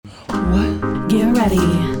ready,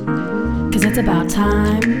 cause it's about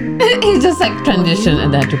time. He just like transitioned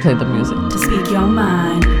and then had to play the music. To speak your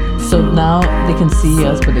mind. So now they can see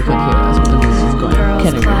us, but they can't hear us. But the music is going. Girls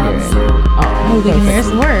Can't even hear clubs. it. Oh, They can hear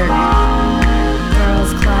us work.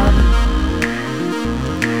 Girls Club.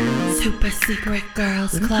 Super secret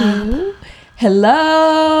Girls Club.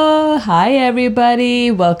 Hello, hi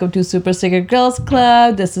everybody. Welcome to Super Secret Girls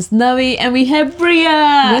Club. This is Navi, and we have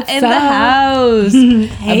Bria in the house.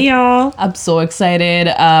 Hey y'all. I'm so excited.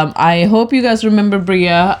 I hope you guys remember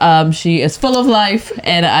Bria. She is full of life,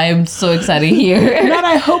 and I am so excited here. Not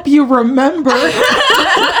I hope you remember. I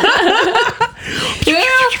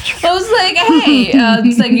was like, hey,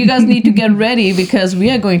 it's like you guys need to get ready because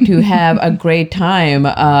we are going to have a great time.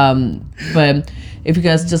 But if you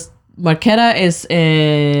guys just, Marquetta is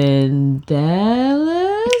in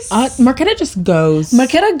Dallas. Marquetta just goes.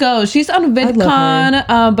 Marquetta goes. She's on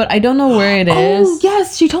VidCon, but I don't know where it is. Oh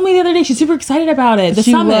yes, she told me the other day. She's super excited about it. The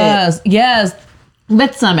She summit. was. Yes.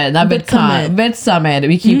 Vid Summit, not Vid VidCon. Summit. Vid Summit.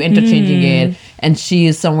 We keep interchanging it. And she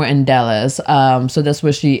is somewhere in Dallas. So that's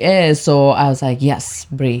where she is. So I was like, yes,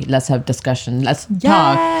 Brie, let's have discussion. Let's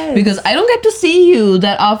talk. Because I don't get to see you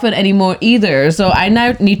that often anymore either. So I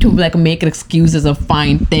now need to like make excuses and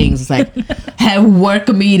find things like have work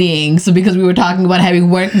meetings. So because we were talking about having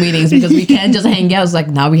work meetings because we can't just hang out. It's like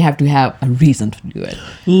now we have to have a reason to do it.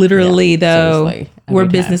 Literally though, seriously, we're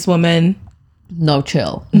every time. businesswomen. No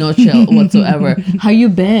chill whatsoever. How you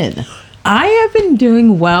been? I have been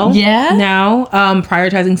doing well. Yeah? Now,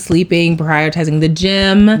 prioritizing sleeping, prioritizing the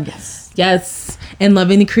gym. Yes. And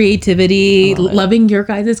loving the creativity, loving your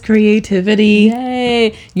guys' creativity.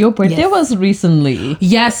 Yay. Your birthday was recently.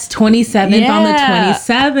 Yes, 27th on the Yeah.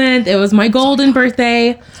 27th. It was my golden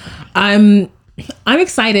birthday. I'm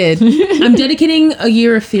excited. I'm dedicating a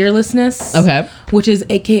year of fearlessness. Okay. Which is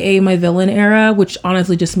AKA my villain era, which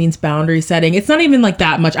honestly just means boundary setting. It's not even like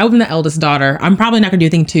that much. I'm the eldest daughter. I'm probably not gonna do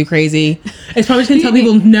anything too crazy. It's probably just gonna tell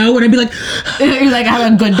people no, and I'd be like, You're like, I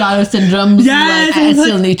have a good daughter syndrome. Yes, Like, I it's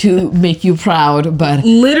still need to make you proud, but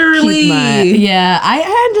literally. yeah, I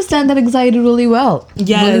understand that anxiety really well.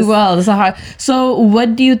 Yes. Really well. That's a hard. So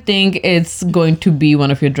what do you think it's going to be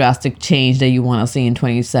one of your drastic change that you want to see in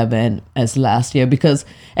 27 as last year? Because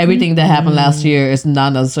everything that happened last year is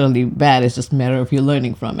not necessarily bad. It's just a matter of you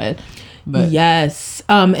learning from it. But Yes.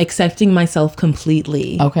 Accepting myself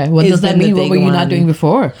completely. okay, what does that mean? What were you not doing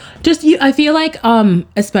before? Just you. I feel like,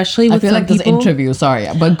 especially with I feel some like this people, interview. Sorry,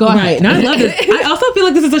 but go Right. ahead. No, I love this. I also feel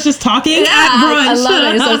like this is us just talking at brunch. I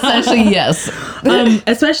love it. So essentially, yes.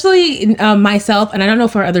 Especially myself, and I don't know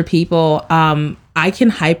for other people, I can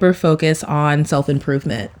hyper focus on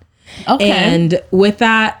self-improvement. Okay. And with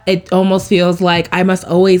that, it almost feels like I must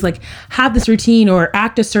always like have this routine or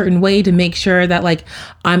act a certain way to make sure that like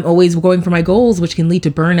I'm always going for my goals, which can lead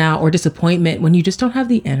to burnout or disappointment when you just don't have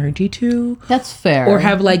the energy to. That's fair. Or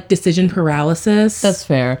have like decision paralysis. That's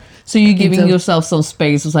fair. So you're giving so- yourself some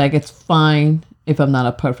space. It's like, it's fine if I'm not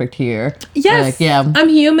a perfect here. Yes. Like, yeah. I'm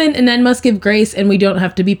human and then must give grace and we don't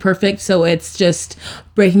have to be perfect. So it's just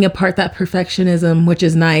breaking apart that perfectionism, which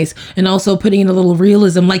is nice. And also putting in a little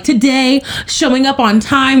realism like today, showing up on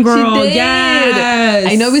time, girl. She did.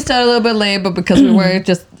 Yes. I know we started a little bit late, but because we were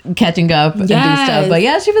just catching up and doing stuff. But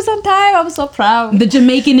yeah, she was on time. I was so proud. The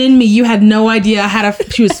Jamaican in me, you had no idea.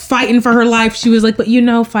 She was fighting for her life. She was like, but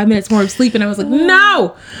 5 minutes more of sleep. And I was like,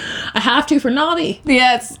 no, I have to for Navi.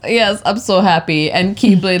 Yes, I'm so happy. And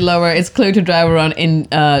Keyblade Lover, it's clear to drive around,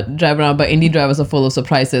 but indie drivers are full of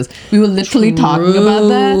surprises. We were literally talking about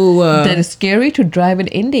that. That is scary to drive an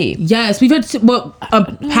indie. Yes, we've had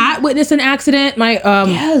Pat witnessed an accident. My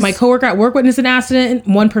my coworker at work witnessed an accident.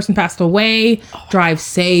 One person passed away. Drive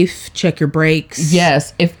safe. Check your brakes.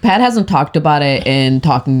 Yes, if Pat hasn't talked about it in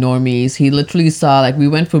Talking Normies, he literally saw, like, we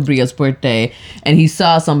went for Bria's birthday and he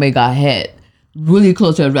saw somebody got hit really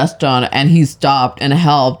close to a restaurant and he stopped and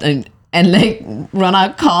helped and like run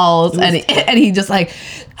out calls and he just like,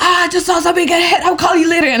 I just saw somebody get hit, I'll call you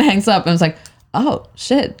later, and hangs up. And it's like, oh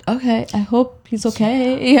shit, okay, I hope he's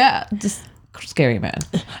okay. Yeah, just scary, man.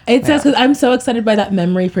 It says because I'm so excited by that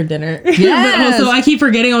memory for dinner. Yes. But also I keep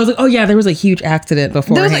forgetting. I was like, oh yeah, there was a huge accident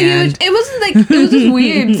beforehand. It was just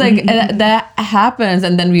weird. It's like that happens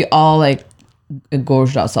and then we all like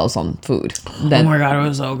gorged ourselves on food. Oh my god, it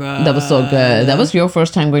was so good. That was so good. That was your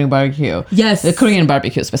first time going to barbecue. Yes. The Korean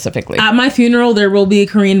barbecue specifically. At my funeral, there will be a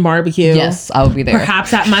Korean barbecue. Yes, I will be there.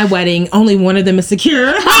 Perhaps at my wedding, only one of them is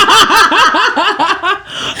secure.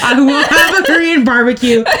 I will have a Korean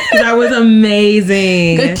barbecue. That was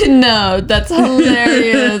amazing. Good to know. That's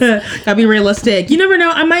hilarious. Gotta be realistic. You never know.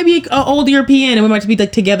 I might be an old European and we might be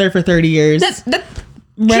like together for 30 years. That's right?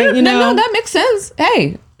 true. You know? No, that makes sense.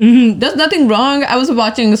 Hey, There's nothing wrong. I was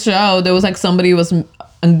watching a show. There was like somebody was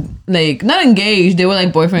like not engaged. They were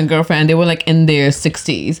like boyfriend, girlfriend. They were like in their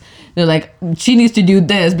 60s. They're like, she needs to do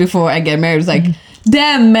this before I get married. It's like,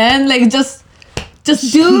 damn, man, like just do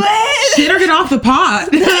it. Shit or get off the pot.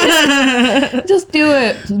 Just do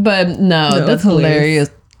it. But no, that's hilarious.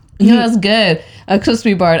 Yeah, that's good.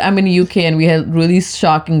 Crispy Bart, I'm in the UK and we had really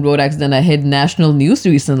shocking road accident that hit national news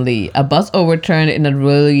recently. A bus overturned in a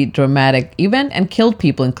really dramatic event and killed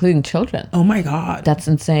people, including children. Oh my God. That's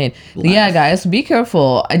insane. Yeah, guys, be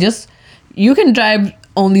careful. You can drive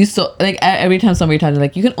only so, like every time somebody tells you,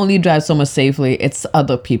 like, you can only drive so much safely. It's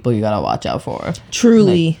other people you gotta watch out for.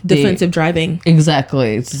 Truly like, defensive driving.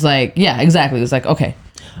 Exactly. It's like, yeah, exactly. It's like, okay.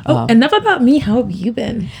 Enough about me. How have you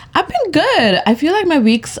been? I've been good. I feel like my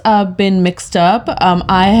weeks have been mixed up.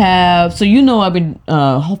 I've been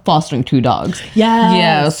fostering 2 dogs.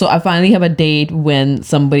 Yeah. So I finally have a date when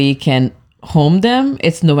somebody can home them.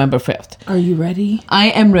 It's November 5th. Are you ready? I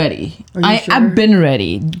am ready. Are you sure? I've been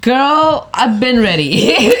ready. Girl, I've been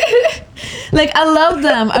ready. Like, I love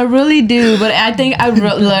them. I really do. But I think I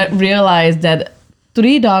realized that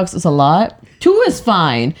 3 dogs is a lot. 2 is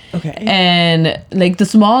fine. Okay. And like the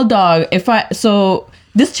small dog,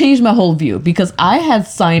 this changed my whole view because I had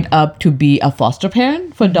signed up to be a foster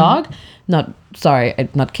parent for dog. Not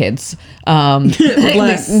kids.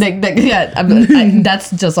 Bless.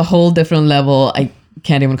 That's just a whole different level. I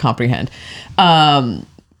can't even comprehend.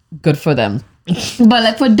 Good for them. But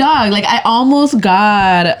like for dog, like I almost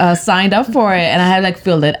got signed up for it and I had like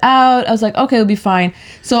filled it out. I was like, okay, it'll be fine.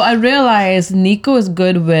 So I realized Nico is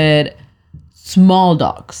good with small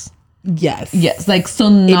dogs. Yes, like so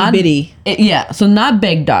not bitty. So not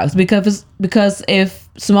big dogs because if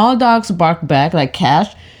small dogs bark back like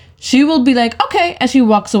Cash, she will be like, okay, and she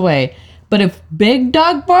walks away. But if big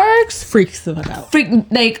dog barks, freaks the fuck out.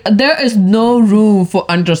 Like there is no room for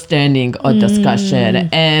understanding or discussion.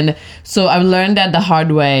 And so I've learned that the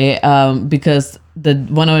hard way because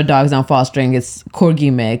one of the dogs I'm fostering is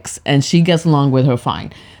Corgi mix and she gets along with her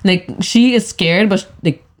fine. Like she is scared, but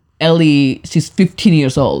like Ellie, she's 15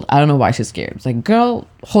 years old. I don't know why she's scared. It's like, girl,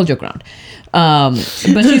 hold your ground. But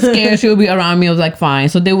she's scared. She will be around me. I was like, fine.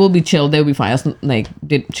 So they will be chill. They'll be fine.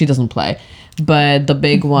 She doesn't play. But the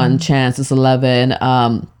big one, Chance, is 11.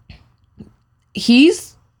 He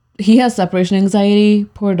has separation anxiety.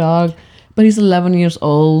 Poor dog. But he's 11 years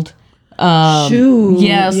old.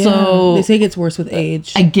 Yeah. So they say it gets worse with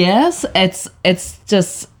age. I guess it's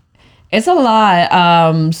a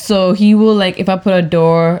lot. So he will like if I put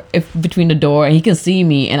between the door and he can see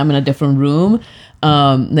me and I'm in a different room,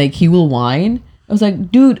 like he will whine. I was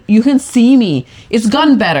like, dude, you can see me. It's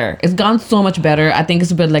gotten better. It's gotten so much better. I think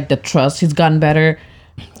it's a bit like the trust. He's gotten better.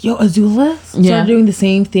 Yo, Azula started doing the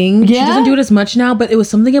same thing. Yeah. She doesn't do it as much now, but it was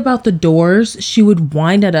something about the doors. She would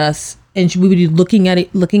whine at us and we would be looking at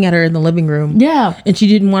her in the living room. Yeah. And she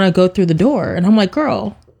didn't want to go through the door. And I'm like,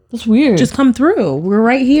 girl, that's weird. Just come through. We're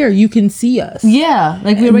right here. You can see us. Yeah,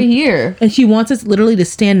 like we're right here. And she wants us literally to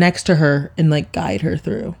stand next to her and like guide her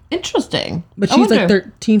through. Interesting. But she's like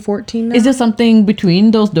 13, 14 now. Is there something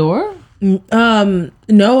between those doors?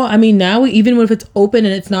 No, I mean now even if it's open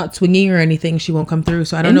and it's not swinging or anything, she won't come through.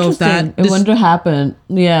 So I don't know if that. I wonder what happened.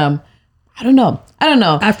 Yeah, I don't know.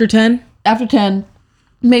 After 10.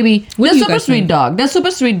 Maybe. That's super sweet dog.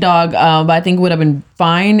 But I think it would have been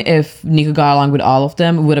fine if Nico got along with all of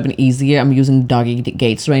them. It would have been easier. I'm using doggy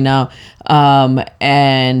gates right now.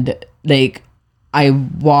 And like I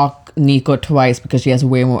walk Nico twice because she has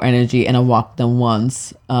way more energy and I walk them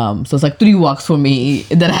once. So it's like 3 walks for me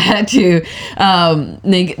that I had to.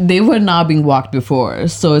 Like they were not being walked before.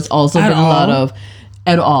 So it's also been a lot of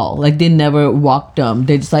at all. Like they never walked them.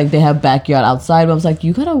 They just like they have backyard outside. But I was like,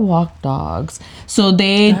 you gotta walk dogs. So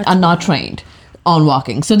they are not trained on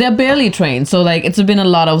walking. So they're barely trained. So like it's been a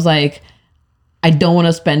lot of like, I don't want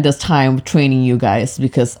to spend this time training you guys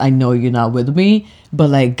because I know you're not with me. But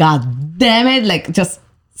like, god damn it, like just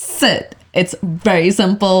sit. It's very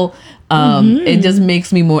simple. It just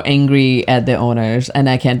makes me more angry at the owners, and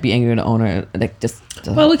I can't be angry at the owner. Like just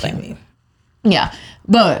well, look at me. Yeah,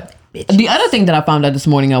 but. The other thing that I found out this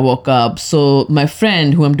morning, I woke up. So my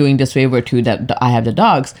friend, who I'm doing this favor to, that I have the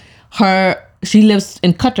dogs, she lives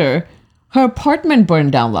in Qatar. Her apartment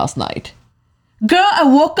burned down last night. Girl, I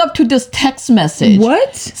woke up to this text message.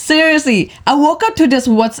 What? Seriously, I woke up to this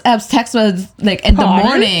WhatsApp text message like in the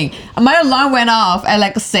morning. My alarm went off at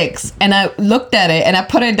like 6, and I looked at it and I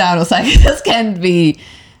put it down. I was like, this can't be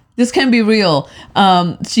real.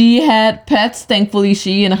 She had pets. Thankfully,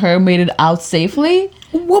 she and her made it out safely.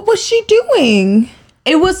 What was she doing?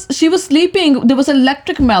 She was sleeping. There was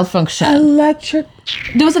electric malfunction.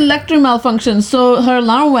 There was electric malfunction. So her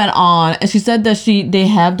alarm went on, and she said that they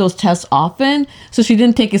have those tests often. So she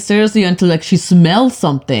didn't take it seriously until like she smelled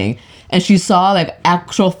something, and she saw like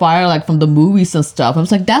actual fire like from the movies and stuff. I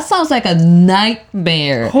was like, that sounds like a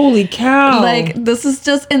nightmare. Holy cow! Like, this is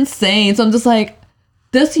just insane. So I'm just like,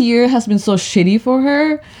 this year has been so shitty for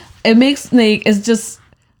her. It makes like, it's just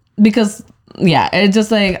because it's just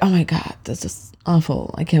like, oh my god, that's just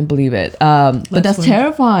awful. I can't believe it. But that's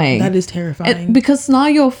terrifying. That is terrifying. Because it's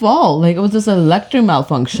not your fault. Like, it was just an electric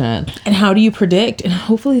malfunction. And how do you predict? And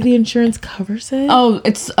hopefully the insurance covers it. Oh,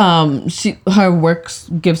 it's her work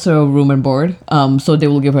gives her a room and board. So they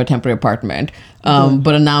will give her a temporary apartment.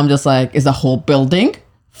 But now I'm just like, is the whole building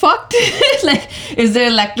fucked? Like, is there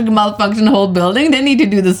electric malfunction in the whole building? They need to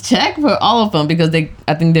do this check for all of them, because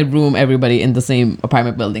I think they room everybody in the same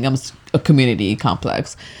apartment building. I'm a community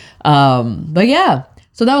complex. But yeah,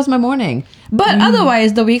 so that was my morning. But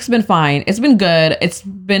otherwise, the week's been fine. It's been good. It's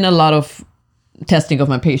been a lot of testing of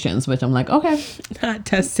my patience, which I'm like, okay. Not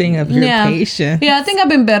testing of your patience. Yeah, I think I've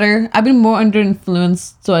been better. I've been more under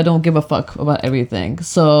influence, so I don't give a fuck about everything.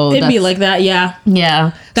 So it'd be like that, yeah.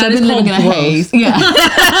 Yeah. That so I've been living in a haze. Yeah.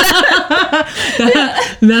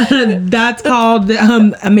 That's called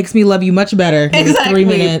makes me love you much better. Exactly. 3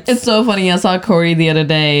 minutes. It's so funny. I saw Corey the other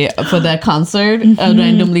day for that concert. I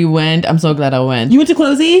randomly went. I'm so glad I went. You went to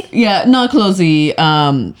Closey? Yeah, not Closey.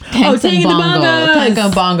 Tanks and Bongos. Tank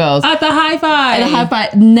and Bongos. At the Hi-Fi. At the Hi-Fi.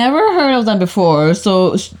 Never heard of them before.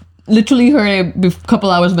 So literally heard it a couple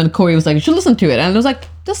hours when Corey was like, you should listen to it. And I was like,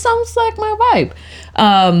 this sounds like my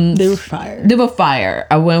vibe. They were fire. They were fire.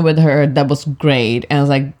 I went with her. That was great. And I was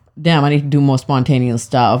like, damn, I need to do more spontaneous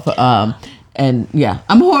stuff. And yeah,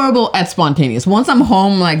 I'm horrible at spontaneous. Once I'm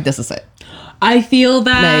home, like, this is it. I feel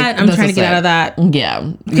that. Like, I'm trying to get out of that.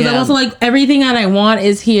 Yeah. Because I'm also like, everything that I want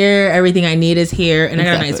is here. Everything I need is here. And I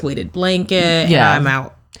got a nice weighted blanket. Yeah. And I'm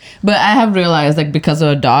out. But I have realized, like, because of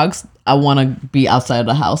the dogs, I want to be outside of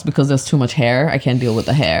the house because there's too much hair. I can't deal with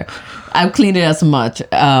the hair. I've cleaned it as much.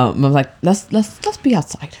 I was like, let's be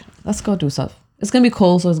outside. Let's go do stuff. It's going to be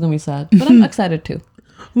cold, so it's going to be sad. But I'm excited too.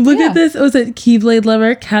 Look at this. Was it Keyblade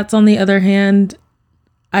Lover? Cats, on the other hand,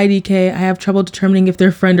 IDK, I have trouble determining if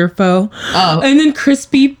they're friend or foe. Oh. And then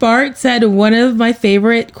Crispy Bart said, one of my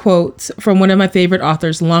favorite quotes from one of my favorite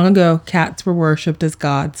authors long ago, cats were worshipped as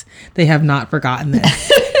gods. They have not forgotten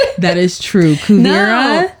this. That is true.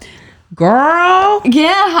 Kuvira, girl.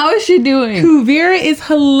 Yeah, how is she doing? Kuvira is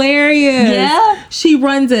hilarious. Yeah. She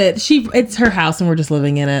runs it. It's her house and we're just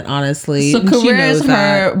living in it, honestly. So Kuvira is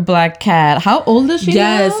her black cat. How old is she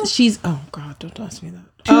now? She's, oh God, don't ask me that.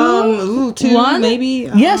 Two, one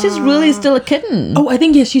maybe. Yeah, she's really still a kitten. Oh, I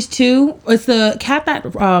think she's 2. It's the cat that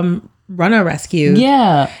Rana rescued.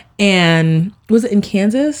 Yeah, and was it in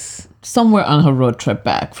Kansas? Somewhere on her road trip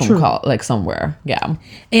back from like somewhere. Yeah,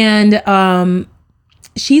 and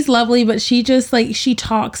she's lovely, but she just like she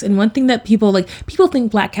talks. And one thing that people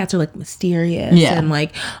think black cats are like mysterious. Yeah, and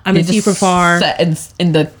like I'm gonna see you from far, sat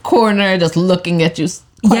in the corner, just looking at you.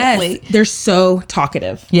 Quietly. Yes, they're so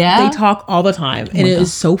talkative. Yeah, they talk all the time, and it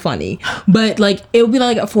is so funny. But like, it would be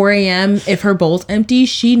like at 4 a.m. if her bowl's empty,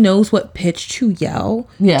 she knows what pitch to yell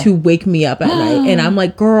to wake me up at night, and I'm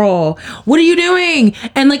like, "Girl, what are you doing?"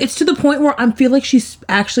 And like, it's to the point where I feel like she's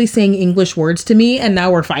actually saying English words to me, and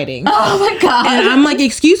now we're fighting. Oh my God! And I'm like,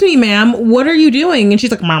 "Excuse me, ma'am, what are you doing?" And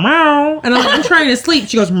she's like, "Meow meow," and I'm like, "I'm trying to sleep."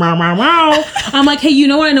 She goes, "Meow meow meow." I'm like, "Hey, you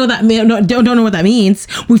know what? I know that. No, don't know what that means.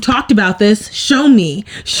 We've talked about this. Show me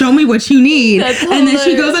what you need." And then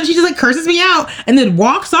she goes and she just like curses me out and then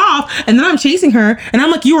walks off, and then I'm chasing her and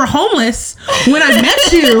I'm like, "You were homeless when I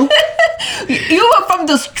met you. You were from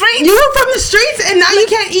the streets. You were from the streets, and now you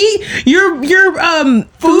can't eat your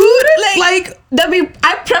food. Like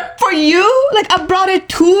I prepped for you. Like, I brought it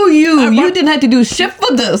to you. You didn't have to do shit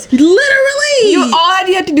for this. Literally, all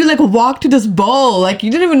you had to do like walk to this bowl. Like,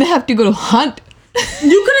 you didn't even have to go to hunt.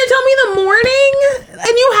 You couldn't tell me in the morning, and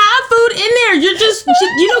you have food in there. You're just,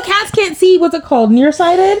 cats can't see, what's it called,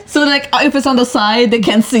 nearsighted? So like, if it's on the side, they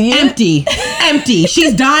can't see it. Empty.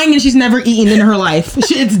 She's dying and she's never eaten in her life.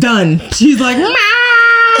 It's done. She's like, meow.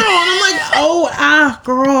 And I'm like,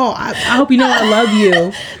 girl, I hope you know I love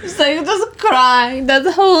you. It's like, just crying.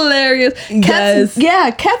 That's hilarious. Cats,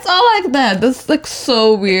 cats are like that. That's like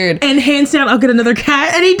so weird. And hands down, I'll get another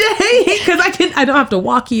cat any day because I don't have to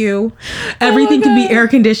walk you. Everything can be air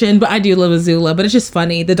conditioned, but I do live with Zula. But it's just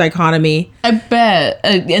funny, the dichotomy. I bet.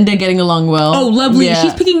 And they're getting along well. Oh, lovely. Yeah.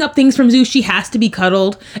 She's picking up things from Zoo. She has to be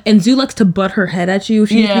cuddled, and Zoo likes to butt her head at you if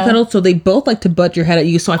she needs to be cuddled. So they both like to butt your head at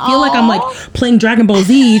you. So I feel like I'm like playing Dragon Ball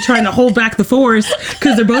Z, trying to hold back the force,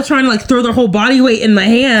 because they're both trying to like throw their whole body weight in my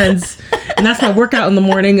hands, and that's my workout in the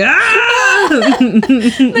morning.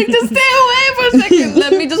 Like, just stay away for a second.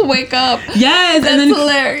 Let me just wake up. Yes, That's and then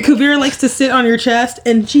hilarious. Kuvira likes to sit on your chest,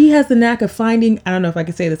 and she has the knack of finding, I don't know if I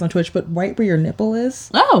can say this on Twitch, but right where your nipple is.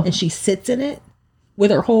 Oh. And she sits in it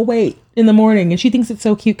with her whole weight in the morning, and she thinks it's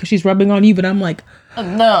so cute because she's rubbing on you, but I'm like,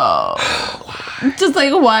 No. Just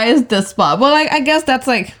like, why is this spot? Well, like, I guess that's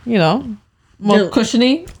like, you know, more They're-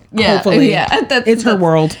 cushiony. Yeah. hopefully. Yeah. It's her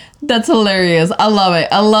world. That's hilarious. I love it.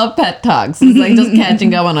 I love pet talks. It's like just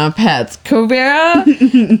catching up on our pets. Kuvira,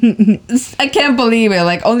 I can't believe it.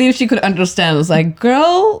 Like, only if she could understand. It's like,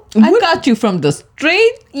 girl, I got you from the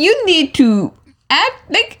street. You need to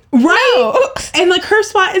act like, Right. no. And like her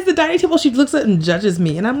spot is the dining table. She looks at it and judges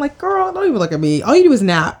me. And I'm like, girl, don't even look at me. All you do is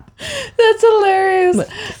nap. That's hilarious.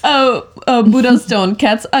 Buddha Stone.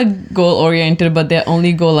 Cats are goal oriented, but their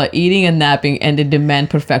only goal are eating and napping, and they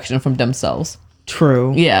demand perfection from themselves.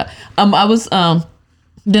 True. Yeah. I was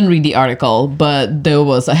didn't read the article, but there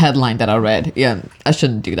was a headline that I read. Yeah, I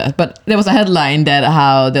shouldn't do that. But there was a headline that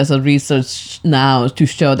how there's a research now to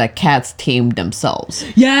show that cats tame themselves.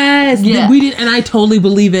 Yes. Yeah. We didn't, and I totally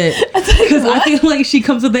believe it. Because I feel like she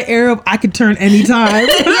comes with the air of I could turn anytime.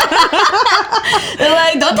 They're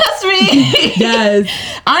like, don't test me. Yes.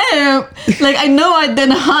 I am like, I know I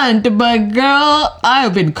didn't hunt, but girl,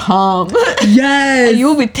 I've been calm. Yes. You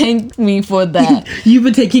will be thanking me for that. You've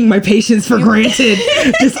been taking my patience for granted.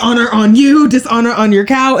 Dishonor on you, dishonor on your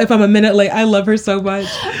cow. If I'm a minute late, I love her so much.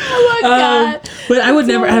 Oh my god. But I would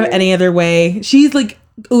never have any other way. She's like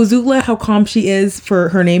Uzula, how calm she is for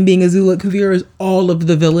her name being Azula. Kuvira is all of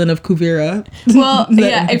the villain of Kuvira. Well,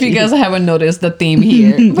 yeah, if you guys haven't noticed the theme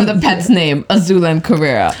here for the pet's name, Azula and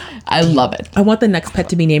Kuvira. I love it. I want the next pet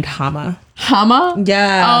to be named Hama. Hama?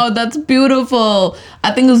 Yeah. Oh, that's beautiful.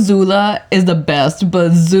 I think Azula is the best,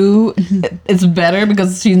 but Zoo it's better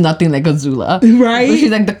because she's nothing like Azula. Right? But she's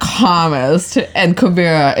like the calmest. And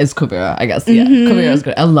Kuvira is Kuvira, I guess. Yeah. Kuvira is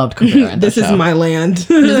good. I loved Kuvira. This is my land.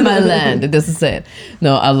 This is my land. This is it.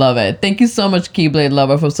 No, I love it. Thank you so much, Keyblade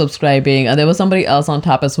Lover, for subscribing. And there was somebody else on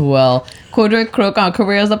top as well. Quadric Croak on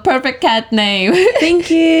Kuvira is the perfect cat name. Thank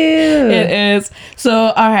you. It is. So,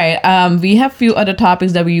 all right. We have few other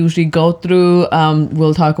topics that we usually go through.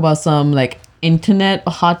 We'll talk about some like internet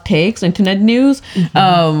hot takes, internet news.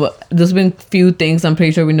 There's been few things I'm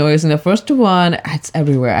pretty sure we noticed. And the first one, it's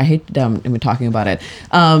everywhere. I hate them even talking about it.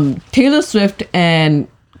 Taylor Swift and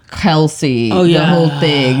Kelsey. Oh, yeah. The whole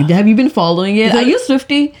thing. Have you been following it? Are you a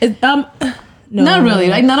Swiftie? No. Not really.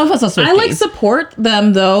 Like, none of us are Swifties. I like support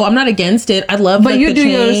them though. I'm not against it. I love. But like, you the do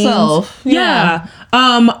chains. yourself. Yeah.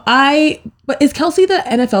 But is Kelsey the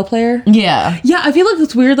NFL player? Yeah. Yeah, I feel like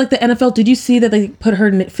it's weird. Like the NFL, did you see that they put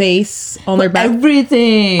her face on their back?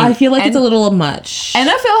 Everything. I feel like it's a little much.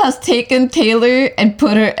 NFL has taken Taylor and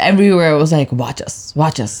put her everywhere. It was like, watch us,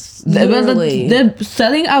 watch us. Literally. They're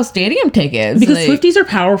selling out stadium tickets. Because like, Swifties are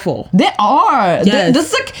powerful. They are. Yes. This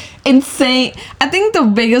is like insane. I think the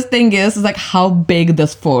biggest thing is like how big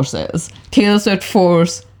this force is. Taylor Swift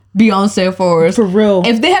force, Beyonce force. For real.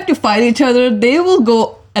 If they have to fight each other, they will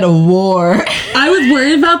go at a war. I was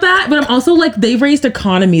worried about that, but I'm also like, they've raised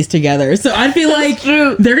economies together. So I feel like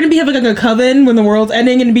true. they're going to be having like a coven when the world's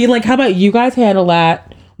ending and be like, how about you guys handle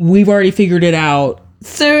that? We've already figured it out.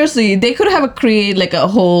 Seriously, they could have create like a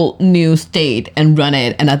whole new state and run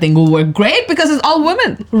it, and I think it will work great because it's all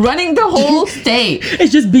women running the whole state.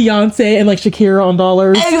 It's just Beyonce and like Shakira on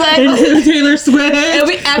dollars. Exactly. And Taylor Swift. It'll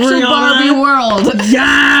be actual Rihanna. Barbie world.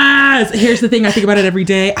 Yes. Here's the thing. I think about it every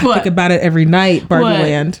day. I What? think about it every night. Barbie What?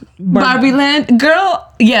 Land. Barbie Land, girl.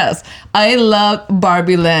 Yes, I love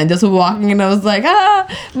Barbie Land. Just walking, and I was like,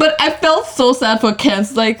 but I felt so sad for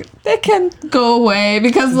Ken's. Like, they can go away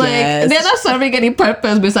because like Yes. they're not serving any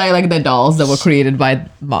purpose besides like the dolls that were created by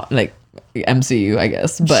like MCU, I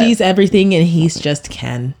guess. But She's everything and he's just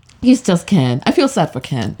Ken. he's just Ken. I feel sad for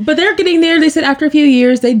Ken. But they're getting there. They said after a few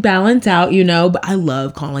years they'd balance out, you know. But I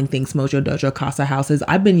love calling things Mojo Dojo Casa houses.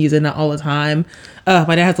 I've been using that all the time.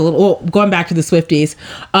 My dad has a little. Well, going back to the Swifties,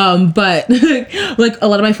 but like a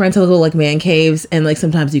lot of my friends have little like man caves, and like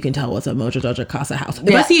sometimes you can tell what's a Mojo Dojo Casa house.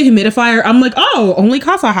 If I see a humidifier, I'm like, oh, only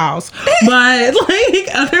Casa house. But like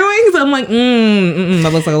other wings, I'm like, that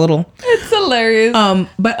looks like a little. It's hilarious.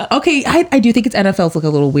 But okay, I do think it's NFL's look a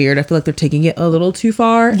little weird. I feel like they're taking it a little too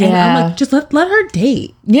far. And I'm Yeah. like, just let her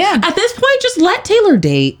date. Yeah. At this point, just let Taylor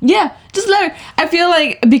date. Yeah, just let her. I feel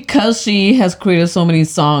like because she has created so many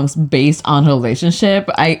songs based on her relationship,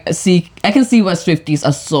 I can see why Swifties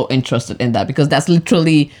are so interested in that because that's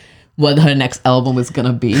literally what her next album is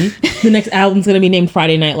gonna be. The next album's gonna be named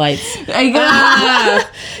Friday Night Lights.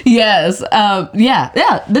 Yes.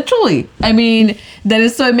 Yeah. Literally. I mean, that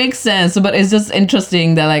is so it makes sense, but it's just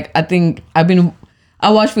interesting that like I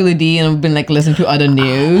watch Philly D and I've been like listening to other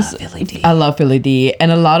news. I love Philly D,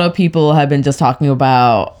 and a lot of people have been just talking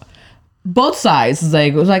about both sides.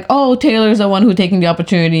 It was like, oh, Taylor's the one who's taking the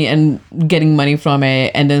opportunity and getting money from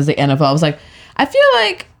it, and then it's the NFL. I was like, I feel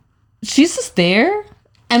like she's just there.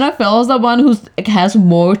 NFL is the one who has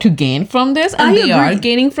more to gain from this, and they are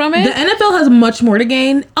gaining from it. The NFL has much more to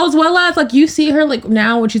gain, as well as like you see her like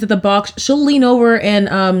now when she's at the box, she'll lean over and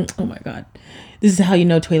oh my god, this is how you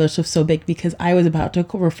know Taylor Swift's so big, because I was about to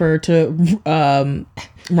refer to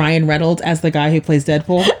Ryan Reynolds as the guy who plays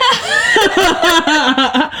Deadpool.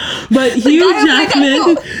 But Hugh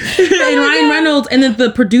Jackman and Ryan Reynolds and then the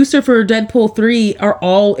producer for Deadpool 3 are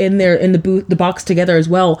all in there in the box together as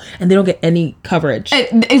well, and they don't get any coverage.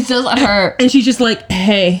 It's just her, and she's just like,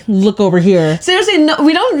 hey, look over here. Seriously, no,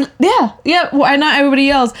 we don't. Yeah. Why not everybody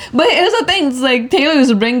else? But here's the thing: it's like Taylor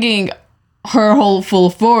is bringing her whole full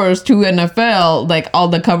force to NFL, like all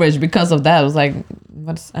the coverage because of that. It was like,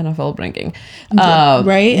 what's NFL bringing?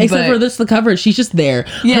 Right? Except for this, the coverage. She's just there.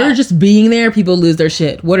 Yeah. Her just being there, people lose their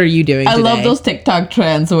shit. What are you doing today? I love those TikTok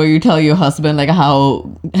trends where you tell your husband, like,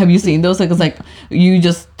 have you seen those? Like, it's like, you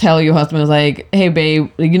just tell your husband, it's like, hey,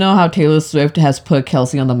 babe, you know how Taylor Swift has put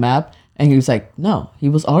Kelsey on the map? And he was like, no, he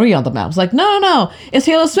was already on the map. I was like, no, it's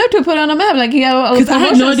Taylor Swift who put it on the map. Like, because I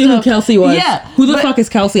had no idea who Kelsey was. Yeah, who the fuck is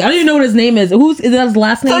Kelsey? I don't even know what his name is. Is that his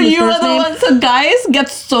last name? So you were the one. So guys get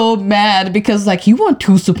so mad because like he won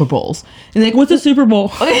 2 Super Bowls. And like, what's a Super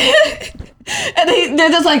Bowl? And they're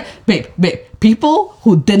just like, babe, people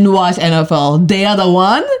who didn't watch NFL, they are the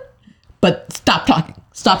one. But stop talking.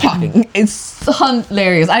 It's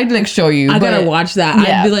hilarious. I'd like show you. I gotta watch that.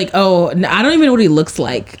 Yeah. I'd be like, oh, I don't even know what he looks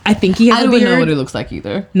like. I think he has a beard. I don't even know what he looks like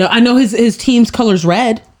either. No, I know his team's color's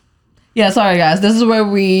red. Yeah, sorry guys. This is where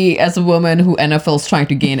we, as a woman who NFL's trying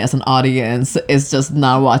to gain as an audience, is just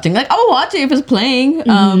not watching. Like, I'll watch it if it's playing,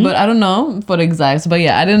 but I don't know for the exacts. But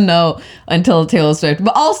yeah, I didn't know until Taylor Swift.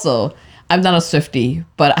 But also, I'm not a Swiftie,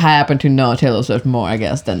 but I happen to know Taylor Swift more, I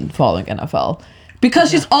guess, than following NFL.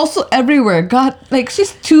 Because she's also everywhere. God, like,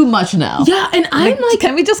 she's too much now. Yeah, and I'm like,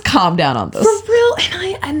 can we just calm down on this? For real,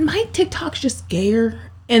 and my TikTok's just gayer.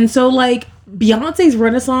 And so, like, Beyonce's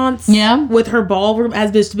Renaissance with her ballroom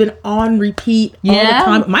has just been on repeat all the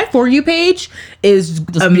time. My For You page is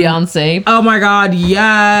just Beyonce. Oh my God,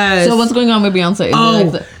 yes. So what's going on with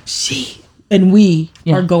Beyonce? She and we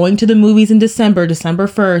are going to the movies in December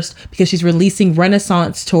 1st, because she's releasing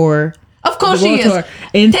Renaissance Tour. Of course she is.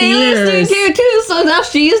 In Taylor's doing tour too, so now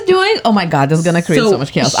she is doing. Oh my God, this is gonna create so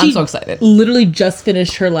much chaos. I'm so excited. Literally just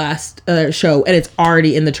finished her last show, and it's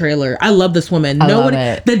already in the trailer. I love this woman. I love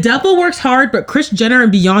it. The devil works hard, but Kris Jenner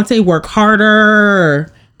and Beyonce work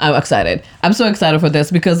harder. I'm excited. I'm so excited for this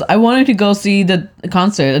because I wanted to go see the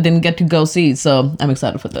concert. I didn't get to go see, so I'm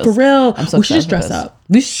excited for this. For real. I'm so we should just dress up.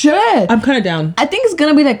 We should. I'm kind of down. I think it's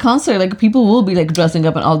going to be like concert. Like people will be like dressing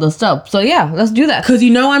up and all this stuff. So yeah, let's do that. Because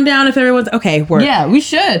I'm down if everyone's okay. Work. Yeah, we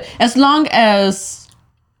should. As long as,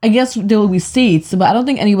 I guess there will be seats, but I don't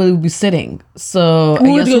think anybody will be sitting. So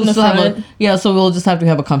I guess we'll just so we'll just have to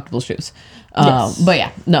have a comfortable shoes. Yes. But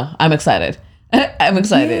yeah, no, I'm excited. I'm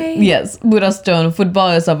excited. Yay. Yes. Buddha Stone,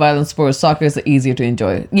 football is a violent sport. Soccer is easier to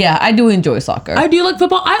enjoy. Yeah, I do enjoy soccer. I do like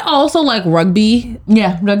football. I also like rugby.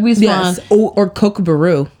 Yeah, rugby's fun. Or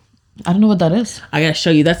kookaburoo. I don't know what that is. I gotta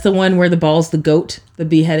show you. That's the one where the ball's the goat, the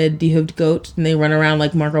beheaded, dehooved goat, and they run around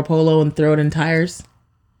like Marco Polo and throw it in tires.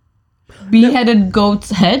 Beheaded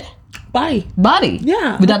goat's head? Body?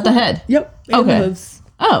 Yeah. Without the head? Yep. Okay.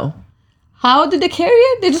 Oh. How did they carry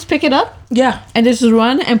it? They just pick it up? Yeah. And they just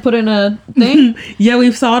run and put in a thing? Yeah,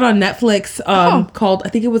 we saw it on Netflix called, I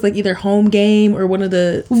think it was like either Home Game or one of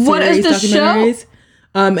the what is the documentaries. Show?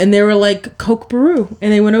 And they were like Coke Brew,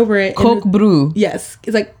 and they went over it. Coke Brew? Yes.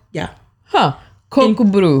 It's like, yeah. Huh. Coke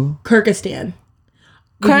Brew. Kyrgyzstan.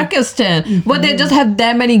 Mm-hmm. But they just have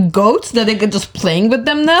that many goats that they could just playing with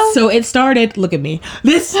them now? So it started, look at me.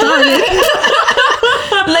 This started...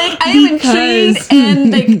 Like, I'm intrigued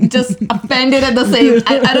and like just offended at the same.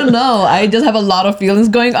 I don't know. I just have a lot of feelings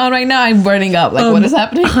going on right now. I'm burning up. Like, what is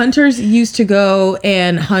happening? Hunters used to go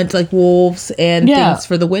and hunt like wolves and things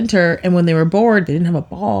for the winter. And when they were bored, they didn't have a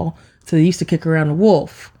ball. So they used to kick around a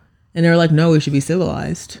wolf. And they were like, no, we should be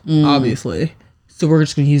civilized, obviously. So we're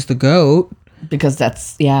just going to use the goat. Because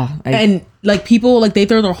that's, and like people, like they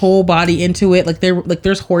throw their whole body into it. Like they're like,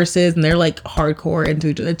 there's horses and they're like hardcore into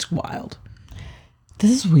it. It's wild.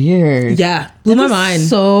 This is weird. Yeah, blew my mind.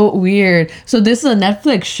 So weird. So this is a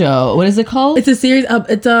Netflix show. What is it called? It's a series of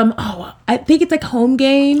I think it's like Home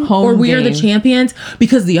Game or We Are the Game. Champions,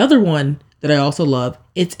 because the other one that I also love,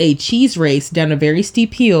 it's a cheese race down a very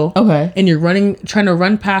steep hill. Okay. And you're trying to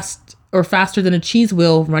run past or faster than a cheese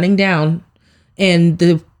wheel running down, and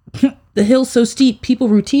the hill's so steep, people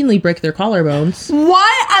routinely break their collarbones.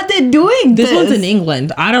 Why are they doing this? This one's in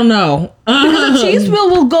England. I don't know. The cheese wheel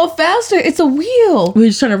will go faster. It's a wheel. We're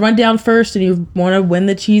just trying to run down first, and you want to win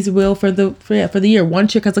the cheese wheel for the year. One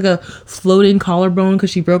chick has like a floating collarbone because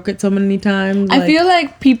she broke it so many times. I feel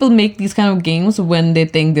like people make these kind of games when they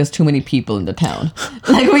think there's too many people in the town.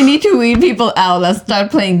 Like, we need to weed people out. Let's start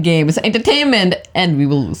playing games. Entertainment, and we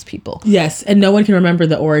will lose people. Yes, and no one can remember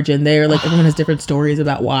the origin. They're like, everyone has different stories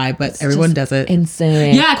about why, but everyone does it.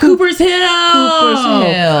 Insane. Yeah, Cooper's Hill.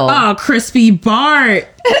 Oh, Crispy Bart.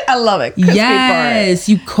 I love it. Crispy Yes,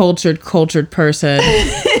 you cultured person.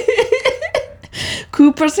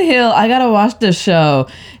 Cooper's Hill. I gotta watch this show.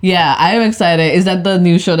 Yeah, I am excited. Is that the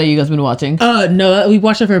new show that you guys been watching? No, we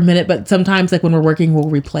watched it for a minute, but sometimes like when we're working,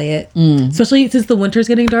 we'll replay it. Especially since the winter's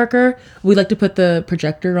getting darker, we like to put the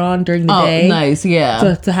projector on during the day. Nice.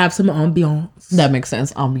 Yeah. To have some ambiance. That makes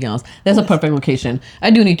sense. Ambiance. That's a perfect location.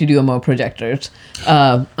 I do need to do more projectors.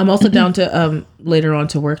 I'm also down to later on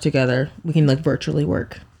to work together. We can like virtually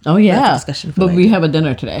work. Oh yeah, That's a discussion for but later. we have a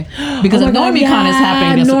dinner today because Oh my God, NormieCon is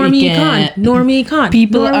happening this weekend. NormieCon.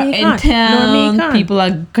 People are in town. NormieCon. People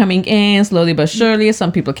are coming in slowly but surely.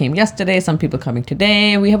 Some people came yesterday. Some people coming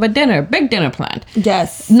today. We have a dinner, big dinner planned.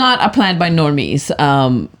 Yes. Not a planned by normies.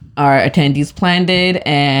 Our attendees planned it,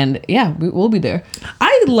 and yeah, we'll be there.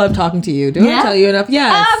 I love talking to you. Do I tell you enough?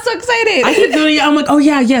 Yes. I'm so excited. I keep doing it. I'm like, oh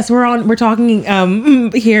yeah, yes, we're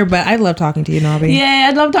talking here, but I love talking to you, Nobby. Yeah,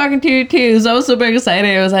 I love talking to you too. So I was super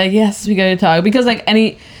excited. I was like, yes, we gotta talk, because like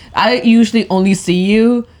I usually only see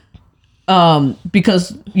you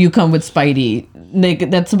because you come with Spidey.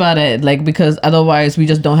 Like, that's about it. Like, because otherwise we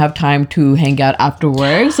just don't have time to hang out after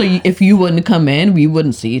work. So if you wouldn't come in, we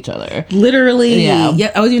wouldn't see each other. Literally.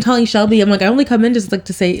 Yeah. I was even telling Shelby, I'm like, I only come in just like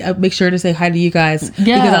to say, make sure to say hi to you guys.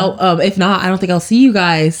 Yeah. Because I'll, if not, I don't think I'll see you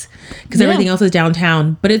guys because everything else is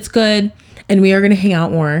downtown. But it's good, and we are gonna hang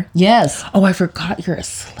out more. Yes. Oh, I forgot you're a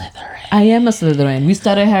Slytherin. I am a Slytherin. We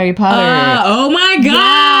started Harry Potter. Oh my god!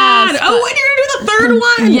 Yes. Oh, when you're gonna do the third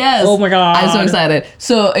one? Yes. Oh my god! I'm so excited.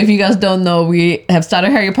 So if you guys don't know, we have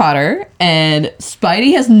started Harry Potter, and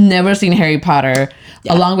Spidey has never seen Harry Potter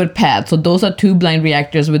along with Pat. So those are two blind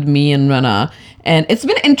reactors with me and Rana. And it's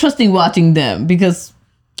been interesting watching them because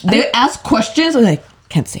they ask questions and like,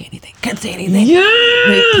 can't say anything.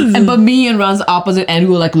 Yes. But me and Ron's opposite end,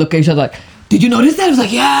 we will like look at each other like, did you notice that? I was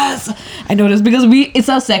like, yes, I noticed, because it's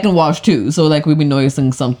our second watch too. So like we've been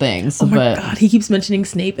noticing some things. Oh my god, he keeps mentioning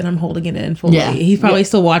Snape, and I'm holding it in fully. Yeah. He's probably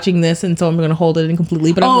still watching this, and so I'm gonna hold it in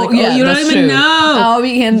completely. But I'm like, you don't that's even true. know. Oh,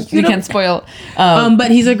 we can't spoil.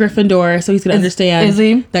 But he's a Gryffindor, so he's gonna understand is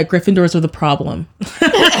he? that Gryffindors are the problem.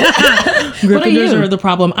 Gryffindors you? are the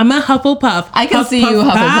problem. I'm a Hufflepuff. I can see you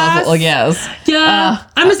pass. Hufflepuff. Oh, yes. Yeah,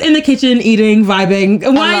 I'm just in the kitchen eating, vibing.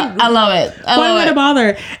 Why? I love it. Why would I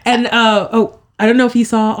bother? And I don't know if you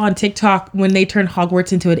saw on TikTok when they turned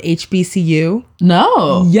Hogwarts into an HBCU.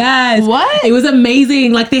 No. Yes. What? It was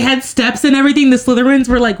amazing. Like, they had steps and everything. The Slytherins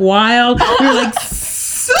were like wild. They were like,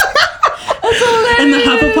 and the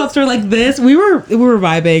Hufflepuffs were like this. We were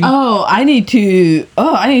vibing. Oh, I need to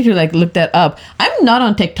like look that up. I'm not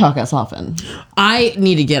on TikTok as often. I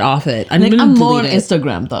need to get off it. I'm more on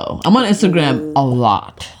Instagram though. I'm on Instagram a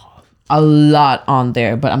lot on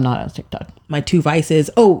there, but I'm not on TikTok. My two vices.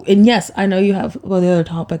 Oh, and yes, I know you have the other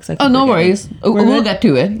topics. Oh, no worries. We'll get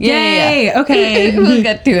to it. Yeah. Okay. We'll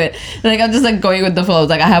get to it. Like, I'm just like going with the flow.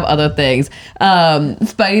 Like, I have other things.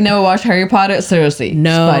 Spidey never watched Harry Potter. Seriously,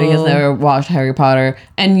 no. Spidey has never watched Harry Potter,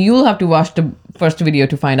 and you'll have to watch the first video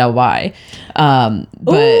to find out why.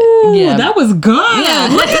 Ooh, yeah, that was good. Yeah.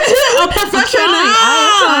 Look at you, a professional.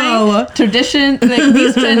 I'm trying. Tradition, like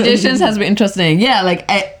these traditions has been interesting. Yeah,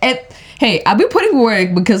 like hey, I've been putting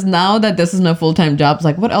work, because now that this is my full-time job, it's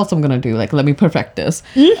like, what else I'm gonna do? Like, let me perfect this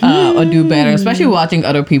or do better. Especially watching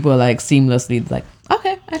other people like seamlessly, like,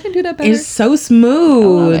 okay, I can do that better. It's so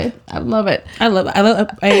smooth. I love it.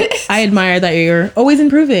 I admire that you're always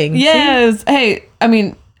improving. Yes. Hey, I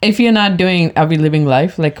mean, if you're not doing, are we living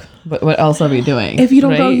life? Like, what else are we doing? If you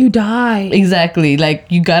don't go, you die. Exactly. Like,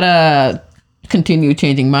 you gotta continue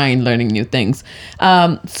changing mind, learning new things.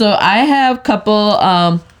 So I have couple.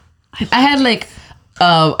 I had like,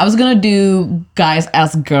 I was gonna do guys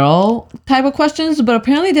ask girl type of questions, but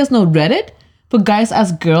apparently there's no Reddit for guys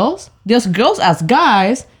ask girls. There's girls ask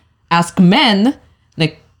guys, ask men.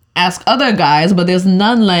 Like, ask other guys, but there's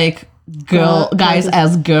none like guys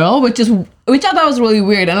as girl, which I thought was really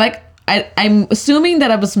weird. And like I'm assuming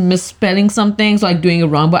that I was misspelling something, so like doing it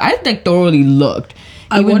wrong, but I like thoroughly looked.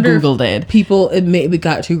 I wonder Googled it. People, it maybe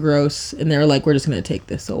got too gross and they're like, we're just going to take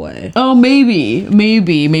this away. Oh, maybe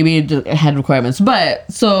it had requirements,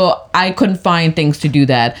 but so I couldn't find things to do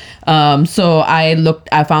that. So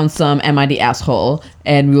I found some Am I the Asshole,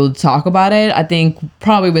 and we'll talk about it. I think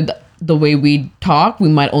probably with the way we talk, we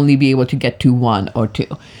might only be able to get to 1 or 2.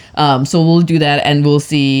 So we'll do that and we'll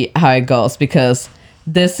see how it goes, because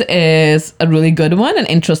this is a really good one, an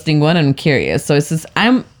interesting one, and I'm curious. So it says,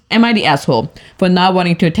 Am I the asshole for not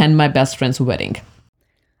wanting to attend my best friend's wedding?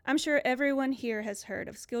 I'm sure everyone here has heard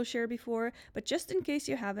of Skillshare before, but just in case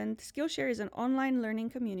you haven't, Skillshare is an online learning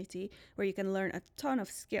community where you can learn a ton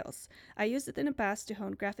of skills. I used it in the past to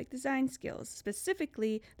hone graphic design skills,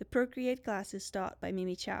 specifically the Procreate classes taught by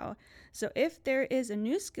Mimi Chow. So if there is a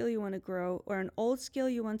new skill you want to grow or an old skill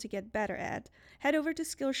you want to get better at, head over to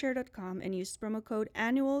Skillshare.com and use promo code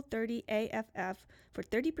annual30AFF for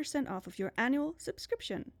 30% off of your annual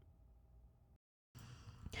subscription.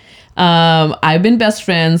 I've been best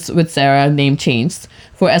friends with Sarah, name changed,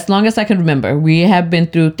 for as long as I can remember. We have been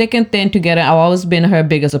through thick and thin together. I've always been her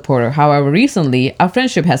biggest supporter. However, recently, our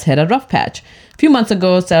friendship has hit a rough patch. A few months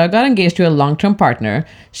ago, Sarah got engaged to a long-term partner.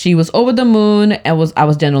 She was over the moon and I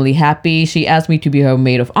was genuinely happy. She asked me to be her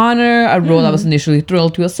maid of honor, a role I was initially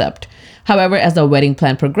thrilled to accept. However, as the wedding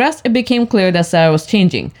plan progressed, it became clear that Sarah was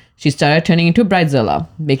changing. She started turning into Bridezilla,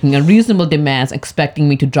 making unreasonable demands, expecting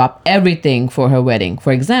me to drop everything for her wedding.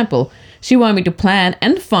 For example, she wanted me to plan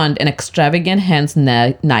and fund an extravagant hen's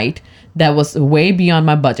night that was way beyond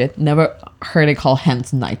my budget. Never heard it called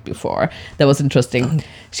hen's night before. That was interesting.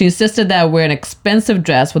 She insisted that I wear an expensive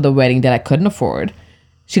dress for the wedding that I couldn't afford.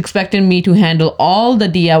 She expected me to handle all the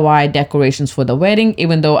DIY decorations for the wedding,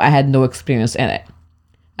 even though I had no experience in it.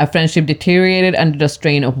 Our friendship deteriorated under the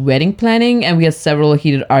strain of wedding planning, and we had several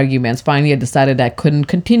heated arguments. Finally, I decided that I couldn't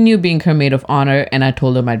continue being her maid of honor, and I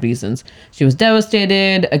told her my reasons. She was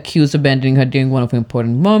devastated, accused of abandoning her during one of her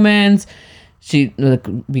important moments. She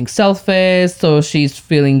being selfish, so she's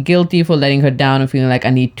feeling guilty for letting her down and feeling like I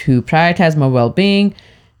need to prioritize my well-being.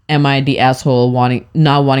 Am I the asshole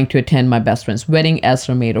not wanting to attend my best friend's wedding as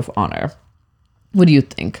her maid of honor? What do you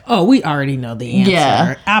think? Oh, we already know the answer.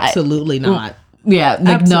 Yeah, absolutely not. Yeah,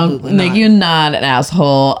 like absolutely no, like you're not an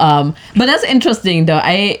asshole. But that's interesting though.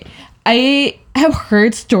 I have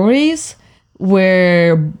heard stories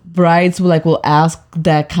where brides will ask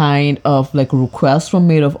that kind of like request from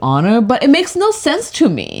maid of honor, but it makes no sense to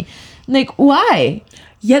me. Like, why?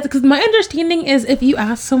 Yeah, because my understanding is if you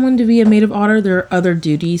ask someone to be a maid of honor, there are other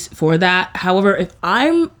duties for that. However, if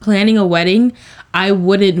I'm planning a wedding, I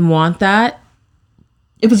wouldn't want that.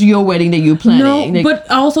 If it's your wedding that you're planning. No, but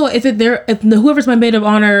also if whoever's my maid of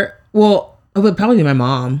honor, well, it would probably be my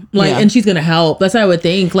mom. And she's gonna help. That's what I would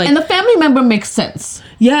think. And the family member makes sense.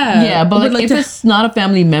 Yeah. Yeah, but if it's not a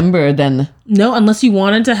family member, then no, unless you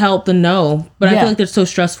wanted to help, then no. But I feel like they're so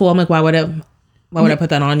stressful. I'm like, why would I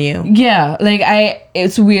put that on you? Yeah,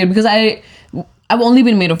 it's weird because I've only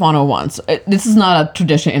been maid of honor once. This is not a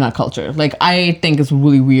tradition in our culture. Like, I think it's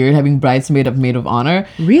really weird having bridesmaid of maid of honor.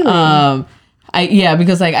 Really?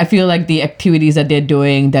 Because I feel like the activities that they're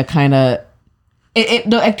doing, that kind of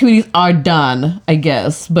the activities are done, I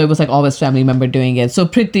guess, but it was always family member doing it. So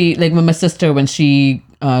pretty when my sister, when she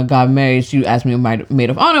got married, she asked me my maid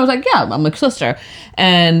of honor. I was like, yeah, I'm a sister,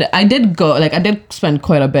 and I did go. I did spend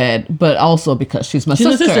quite a bit, but also because she's my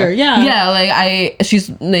sister. Yeah. She's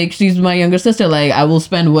my younger sister. I will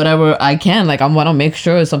spend whatever I can. I want to make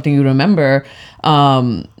sure it's something you remember.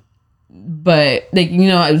 But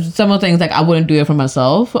some of the things I wouldn't do it for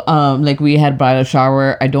myself. We had bridal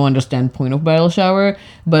shower. I don't understand point of bridal shower,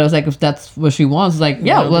 but I was if that's what she wants,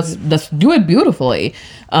 let's do it beautifully.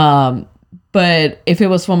 But if it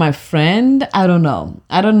was for my friend, I don't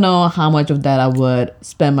know how much of that I would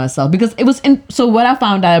spend myself, because it was so what I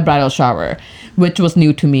found out at bridal shower, which was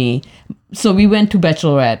new to me. So we went to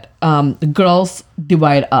bachelorette. The girls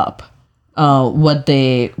divide up. What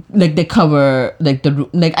they cover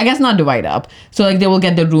the I guess not divide up, so they will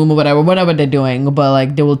get the room or whatever they're doing,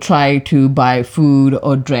 but they will try to buy food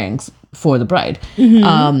or drinks for the bride.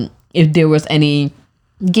 If there was any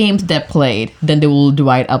games that played, then they will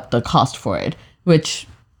divide up the cost for it, which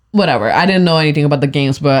whatever. I didn't know anything about the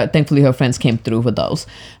games, but thankfully her friends came through with those.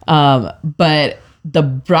 But the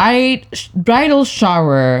bridal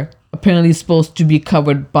shower apparently is supposed to be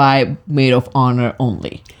covered by maid of honor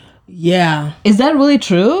only. Yeah. Is that really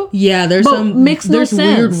true? Yeah, there's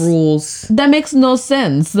weird rules. That makes no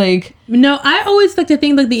sense. Like, no, I always like to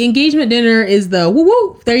think like the engagement dinner is the woo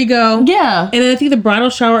woo. There you go. yeah. And then I think the bridal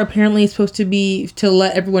shower apparently is supposed to be to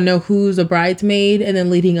let everyone know who's a bridesmaid, and then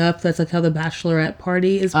leading up, that's like how the bachelorette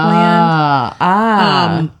party is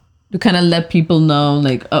planned. To kind of let people know,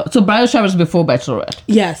 like, so bridal shower is before bachelorette.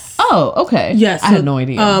 Yes. Oh, okay. Yes. I had no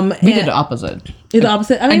idea. We did the opposite. The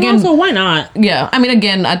opposite. I mean, Again, also, why not? Yeah. I mean,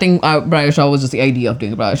 again, I think bridal shower was just the idea of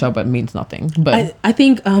doing a bridal shower, but it means nothing. But I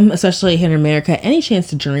think, especially here in America, any chance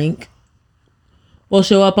to drink will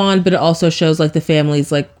show up on, but it also shows like the family's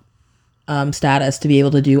like status to be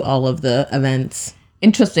able to do all of the events.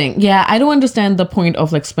 interesting. Yeah, I don't understand the point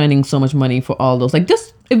of like spending so much money for all those. Like,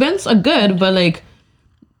 just events are good, but like,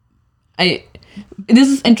 this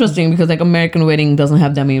is interesting because like American wedding doesn't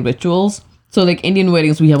have that many rituals. So like Indian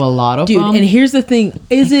weddings, we have a lot of Dude, them. and here's the thing: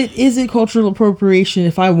 is it cultural appropriation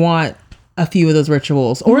if I want a few of those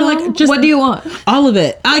rituals, or No. like just What do you want? all of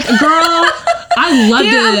it? Like, girl, I loved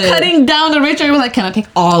Yeah, I'm it. cutting down the ritual. You're like, can I take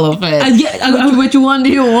all of it? Which one do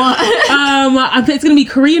you want? It's gonna be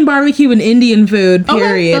Korean barbecue and Indian food. Okay,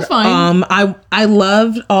 Period. that's fine. I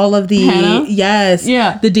loved all of the Henna? yes,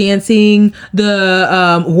 Yeah. the dancing,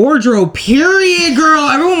 the wardrobe. Period, girl.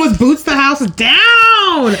 Everyone was boots the house down.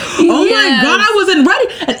 Oh my Yes. god, I wasn't ready,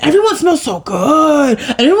 and everyone smelled so good,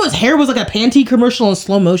 and everyone's hair was like a Pantene commercial in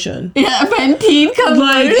slow motion. Yeah, Pantene comes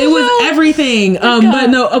Like it was everything. But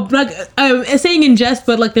no, like I'm saying in jest,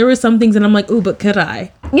 but like there were some things, and I'm like, ooh, but could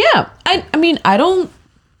I? Yeah, I mean, I don't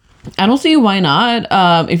see why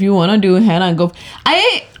not. If you want to do henna, go.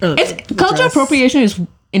 It's cultural dress. appropriation is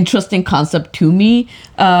interesting concept to me.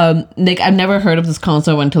 Like I've never heard of this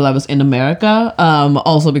concept until I was in America.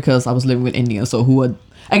 Also because I was living with India, so who would.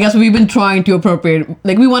 I guess we've been trying to appropriate,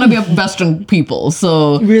 like we want to be a Western people.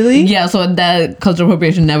 So Really? yeah. So that cultural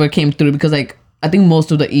appropriation never came through because like I think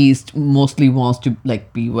most of the East mostly wants to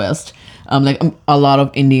like be West. A lot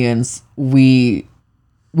of Indians we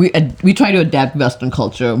try to adapt Western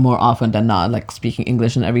culture more often than not, like speaking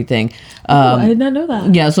English and everything. I did not know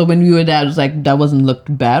that. Yeah, so when we were there, it was like that wasn't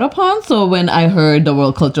looked bad upon. So when I heard the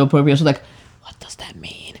word cultural appropriation, I was like, what does that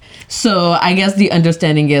mean? So I guess the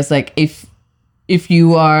understanding is like if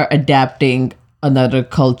you are adapting another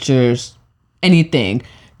culture's anything,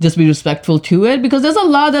 just be respectful to it, because there's a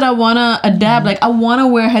lot that I want to adapt. Like I want to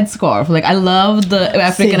wear headscarf. Like I love the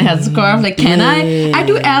African headscarf. Like can I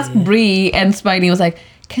do ask Brie, and Spidey was like,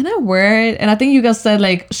 can I wear it? And I think you guys said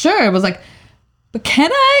like, sure. It was like, but can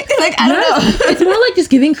I? Like, I don't know. It's more like just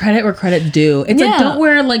giving credit where credit's due. It's like, Yeah. don't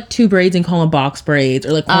wear like two braids and call them box braids,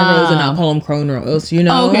 or like cornrows and not call them cornrows, you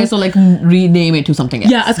know? Okay, so like rename it to something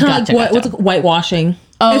else. Yeah, it's kind of Gotcha, like gotcha. what's it, whitewashing.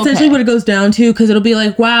 Oh, Essentially okay. what it goes down to, because it'll be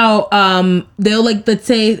like, wow, they'll like, let's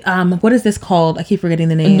say, what is this called? I keep forgetting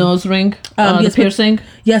the name. Nose ring, yes, the but- piercing.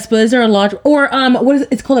 Yes, but is there a large, or what is it?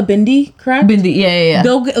 It's called a bindi, correct? Bindi, yeah.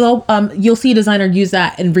 They'll you'll see a designer use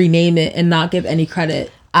that and rename it and not give any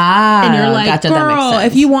credit. And you're like, gotcha, that makes girl,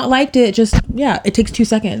 sense. if you liked it, just, it takes 2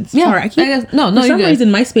 seconds. Yeah, Sorry, I keep, I guess- no, for you're some good. reason,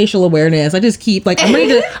 my spatial awareness, I just keep, like, I need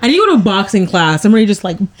to go to a boxing class. I'm ready to just,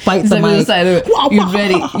 like, fight So somebody. you're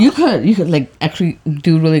ready. You could like actually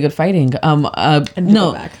do really good fighting.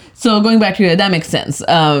 No. back. So going back to it, that makes sense.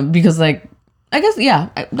 Because like I guess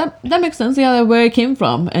that makes sense. Yeah, where it came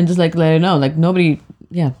from, and just like let it know, like nobody.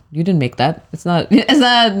 Yeah, you didn't make that. It's not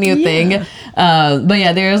a new thing. But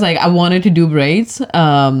yeah, there's like I wanted to do braids.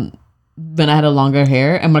 When I had a longer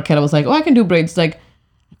hair, and Marquetta was like, "Oh, I can do braids." Like,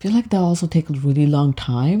 I feel like that also take a really long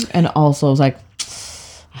time, and also I was like,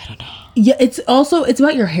 I don't know. Yeah, it's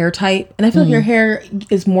about your hair type, and I feel like your hair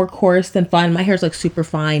is more coarse than fine. My hair's like super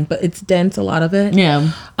fine, but it's dense, a lot of it.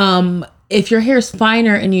 Yeah. If your hair is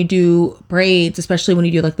finer and you do braids, especially when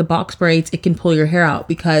you do like the box braids, it can pull your hair out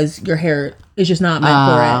because your hair is just not meant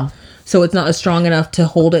for it. So it's not as strong enough to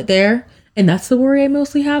hold it there. And that's the worry I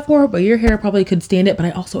mostly have for it. But your hair probably could stand it. But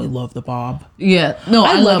I love the bob. Yeah. No,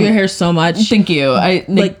 I love your hair so much. Thank you.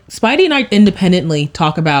 Like Spidey and I independently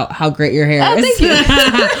talk about how great your hair is. Thank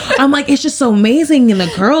you. I'm like, it's just so amazing, and the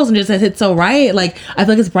curls, and just it's so right. Like I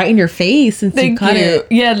feel like it's bright in your face since you Thank cut you. it.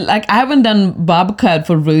 Yeah, like I haven't done bob cut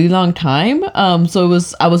for a really long time. So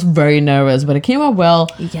I was very nervous, but it came out well.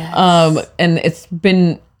 Yes. And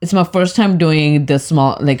it's my first time doing this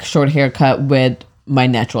small like short haircut with my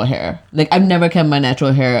natural hair. Like I've never kept my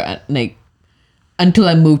natural hair like until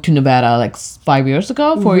I moved to Nevada like 4 years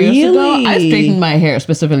ago. I straightened my hair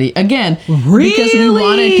specifically again because we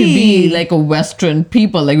wanted to be like a Western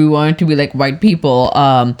people, like we wanted to be like white people.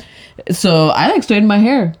 So I like straightened my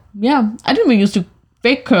hair. Yeah, I didn't even used to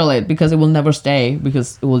fake curl it because it will never stay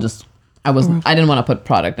because it will just I didn't want to put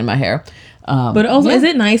product in my hair. But also, is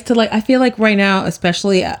it nice to like? I feel like right now,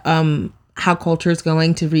 especially how culture is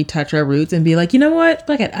going to retouch our roots and be like, you know what?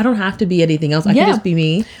 Like, I don't have to be anything else. I can just be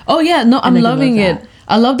me. Oh yeah, no, I'm loving it.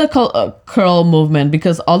 I love the curl movement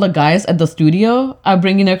because all the guys at the studio are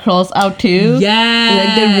bringing their curls out too. Yes.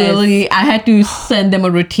 Like they really. I had to send them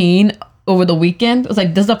a routine over the weekend. It's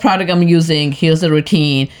like, this is the product I'm using. Here's the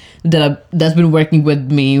routine that's been working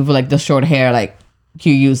with me for like the short hair. Like,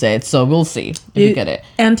 you use it, so we'll see if you get it.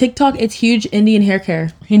 And TikTok, it's huge Indian hair care.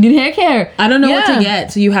 Indian hair care. I don't know what to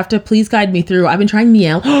get, so you have to please guide me through. I've been trying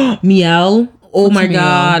Miel. Miel. Oh my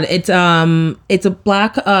god, it's a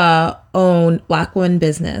black owned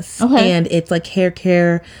business, and it's like hair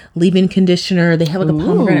care, leave-in conditioner. They have like a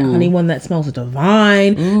pomegranate honey one that smells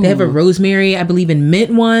divine. They have a rosemary, I believe, in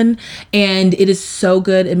mint one, and it is so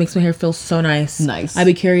good. It makes my hair feel so nice. I'd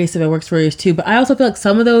be curious if it works for yours too. But I also feel like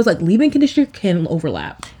some of those like leave-in conditioner can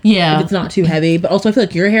overlap. Yeah, if it's not too heavy. But also I feel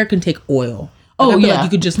like your hair can take oil. Like, I feel like you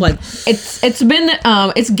could just like it's been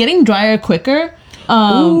it's getting drier quicker.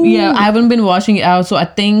 I haven't been washing it out, so I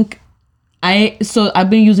think I've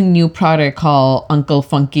been using new product called Uncle's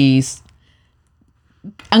Funky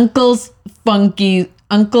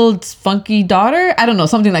Daughter. I don't know,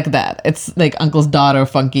 something like that. It's like Uncle's Daughter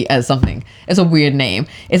Funky as something. It's a weird name.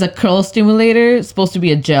 It's a curl stimulator. It's supposed to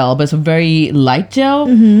be a gel, but it's a very light gel.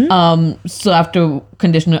 So after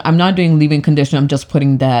conditioner, I'm not doing leave-in conditioner. I'm just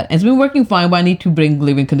putting that. It's been working fine, but I need to bring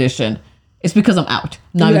leave-in condition. It's because I'm out,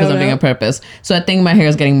 not because I'm doing it on purpose. So I think my hair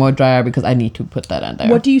is getting more drier because I need to put that in there.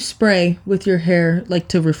 What do you spray with your hair, like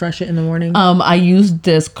to refresh it in the morning? I use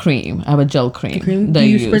this cream. I have a gel cream. Do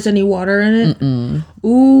you spritz any water in it?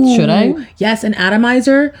 Ooh. Should I? Yes, an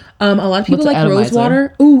atomizer. A lot of people like rose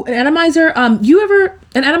water. Ooh, an atomizer. An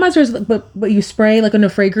atomizer is but you spray like on a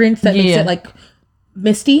fragrance that makes it like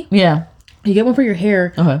misty. Yeah. You get one for your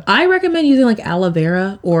hair. I recommend using like aloe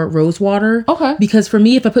vera or rose water. Because for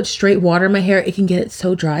me, if I put straight water in my hair, it can get it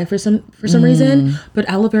so dry for some reason. But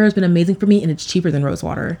aloe vera has been amazing for me, and it's cheaper than rose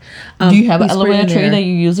water. Do you have an aloe vera tree that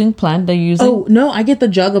you're using? Plant that you're using? Oh no, I get the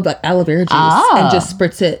jug of like aloe vera juice and just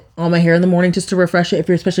spritz it on my hair in the morning just to refresh it.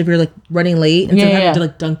 Especially if you're like running late and having to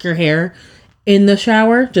like dunk your hair in the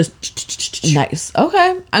shower, just nice.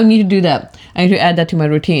 Okay, I need to do that. I need to add that to my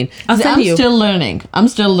routine. I'm still learning. I'm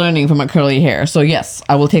still learning from my curly hair. So yes,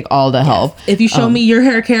 I will take all the help. If you show me your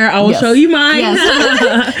hair care, I will show you mine.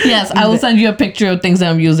 Yes, I will send you a picture of things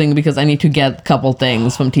that I'm using because I need to get a couple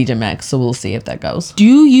things from TJ Maxx. So we'll see if that goes. Do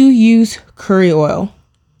you use curry oil?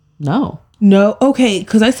 No. Okay,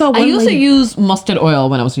 because I saw one. I used to use mustard oil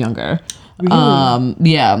when I was younger.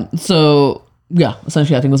 Really? So. Yeah,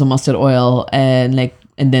 essentially, I think it was a mustard oil and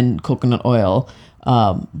then coconut oil.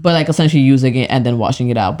 But like essentially using it and then washing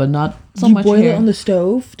it out, but not so much. Do you boil it on the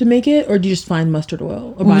stove to make it, or do you just find mustard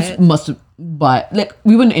oil or buy it? Like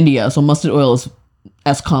we were in India, so mustard oil is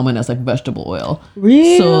as common as like vegetable oil.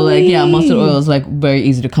 Really? So like mustard oil is like very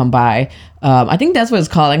easy to come by. I think that's what it's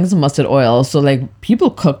called. I think it's mustard oil. So like people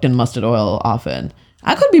cooked in mustard oil often.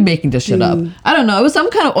 I could be making this shit up. I don't know. It was some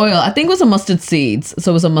kind of oil. I think it was a mustard seeds.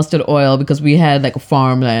 So it was a mustard oil because we had like a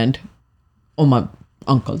farmland. Oh, my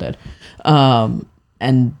uncle did.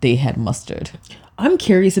 And they had mustard. I'm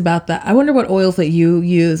curious about that. I wonder what oils that you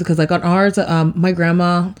use because like on ours, my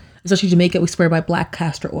grandma, especially Jamaica, we swear by black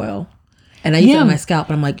castor oil. And I use it on my scalp,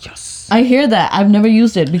 and I'm like, yes. I hear that. I've never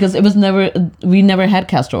used it because we never had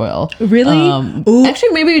castor oil. Really? Actually,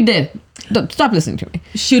 maybe we did. Stop listening to me.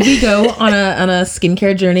 Should we go on a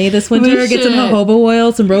skincare journey this winter? Get some jojoba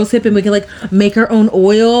oil, some rosehip, and we can like make our own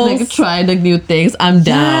oils. Like try like new things. I'm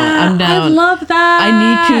down. I'm down. I love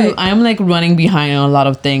that. I'm like running behind on a lot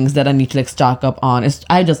of things that I need to like stock up on.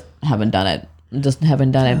 I just haven't done it. I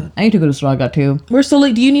need to go to Sraga too. We're still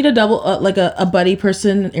like, do you need a double, like a buddy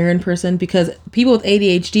person, an errand person? Because people with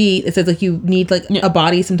ADHD, it says like you need like a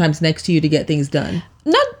body sometimes next to you to get things done.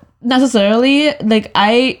 Not necessarily. Like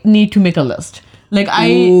I need to make a list. Like I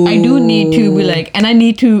do need to be like, and I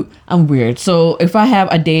need to, I'm weird. So if I have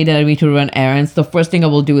a day that I need to run errands, the first thing I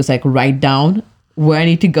will do is like write down where I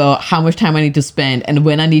need to go, how much time I need to spend, and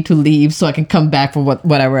when I need to leave so I can come back for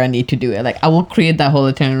whatever I need to do. Like I will create that whole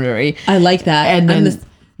itinerary. I like that. And then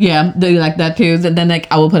do you like that too? And then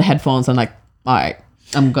like I will put headphones and like, all right,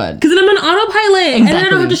 I'm good. Because then I'm on autopilot and then I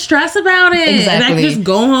don't have to stress about it. Exactly. And I can just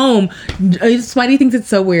go home. Spidey thinks it's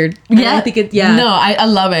so weird. Yeah. I think no, I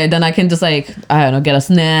love it. Then I can just like, I don't know, get a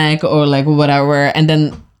snack or like whatever. And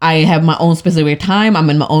then I have my own specific time. I'm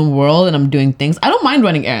in my own world and I'm doing things. I don't mind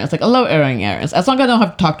running errands. Like I love running errands as long as I don't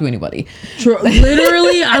have to talk to anybody. True.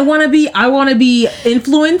 Literally, I want to be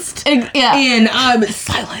influenced. Yeah. And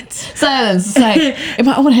silence. It's like in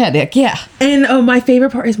my own head. Like, yeah. And my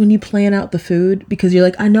favorite part is when you plan out the food because you're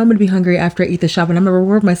like, I know I'm gonna be hungry after I eat the shop, and I'm gonna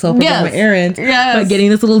reward myself for doing my errands by getting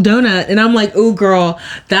this little donut. And I'm like, oh girl,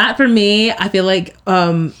 that for me, I feel like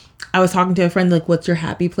I was talking to a friend, like, what's your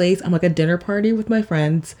happy place? I'm like, a dinner party with my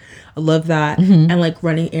friends. I love that. And like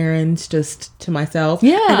running errands just to myself.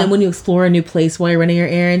 Yeah. And then when you explore a new place while you're running your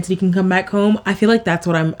errands, you can come back home. I feel like that's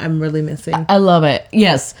what I'm really missing. I love it.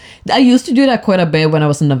 Yes. I used to do that quite a bit when I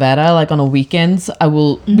was in Nevada. Like on the weekends, I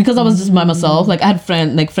will, because I was just by myself, like I had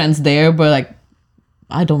friends there, but like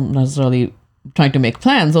I don't necessarily trying to make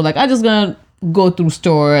plans. So like I just gonna go through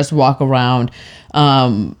stores, walk around,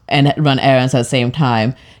 and run errands at the same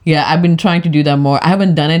time. Yeah, I've been trying to do that more. I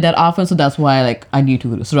haven't done it that often, so that's why like I need to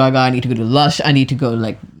go to Suraga, I need to go to Lush, I need to go to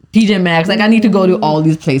like TJ Maxx. Like I need to go to all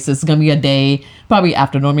these places. It's gonna be a day, probably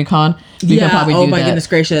after NormieCon. We can probably do that. Goodness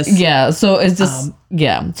gracious. Yeah, so it's just so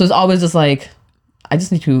it's always just like I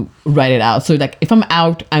just need to write it out. So like if I'm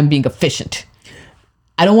out, I'm being efficient.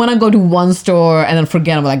 I don't want to go to one store and then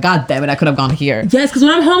forget. I'm like, God damn it, I could have gone here. Yes, because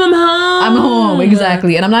when I'm home, I'm home. I'm home,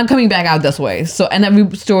 exactly. And I'm not coming back out this way. So, and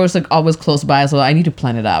every store is like always close by. So I need to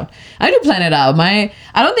plan it out. I don't think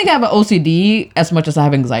I have an OCD as much as I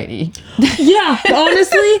have anxiety. Yeah,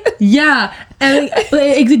 honestly. Yeah. And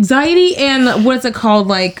it's anxiety and what's it called?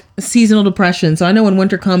 Like seasonal depression. So I know when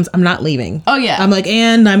winter comes, I'm not leaving. Oh, yeah. I'm like,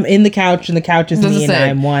 and I'm in the couch and the couch is me and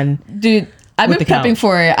I'm one. Dude, I've been prepping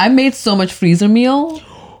for it. I made so much freezer meal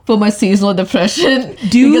for my seasonal depression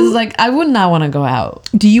because like I would not want to go out.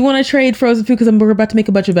 Do you want to trade frozen food? Because we're about to make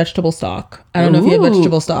a bunch of vegetable stock. I don't know if you have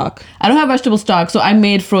vegetable stock. I don't have vegetable stock, so I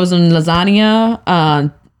made frozen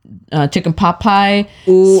lasagna, chicken pot pie.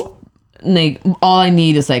 Ooh. Like all I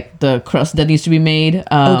need is like the crust that needs to be made.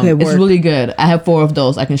 It's really good. I have 4 of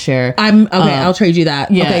those I can share. I'll trade you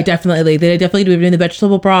that. Yeah. Okay, definitely. They definitely do in the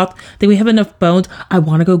vegetable broth. I think we have enough bones. I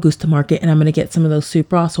want to go goose to market and I'm gonna get some of those soup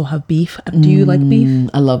broths. So we'll have beef. Do you like beef?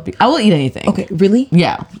 I love beef. I will eat anything. Okay, really?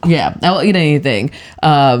 Yeah. I will eat anything.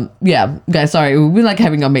 Yeah, guys, sorry. We like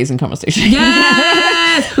having amazing conversation.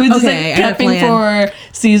 Yes. We're just like prepping for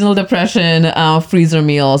seasonal depression, freezer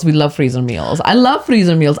meals. We love freezer meals. I love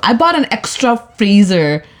freezer meals. I bought an extra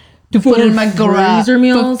freezer to put in my garage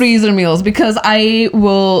for freezer meals because I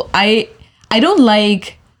don't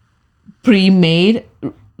like pre-made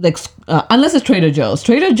like unless it's Trader Joe's.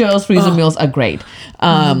 Trader Joe's freezer meals are great.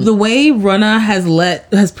 The way Rana has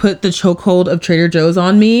put the chokehold of Trader Joe's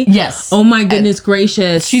on me. Yes. Oh my goodness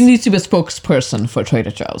gracious. She needs to be a spokesperson for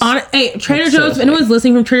Trader Joe's. Hey, Trader Joe's. If anyone's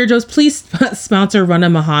listening from Trader Joe's, please sponsor Rana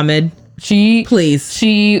Muhammad.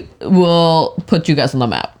 She will put you guys on the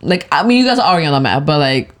map. Like I mean, you guys are already on the map, but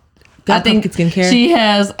like. I think skincare. She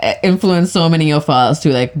has influenced so many of us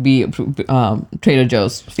to like be Trader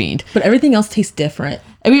Joe's fiend. But everything else tastes different.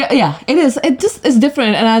 I mean, yeah, it is. It's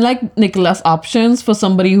different, and I like less options for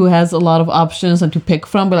somebody who has a lot of options and to pick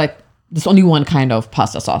from. But like, there's only one kind of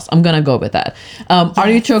pasta sauce. I'm gonna go with that.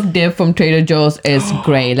 Artichoke dip from Trader Joe's is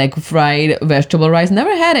great. Like fried vegetable rice.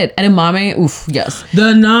 Never had it. And umami, oof, yes.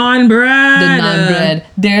 The naan bread.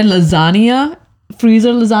 Their lasagna.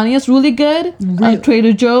 Freezer lasagna is really good.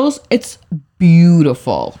 Trader Joe's, it's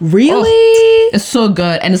beautiful. Really? It's so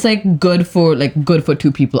good, and it's like good for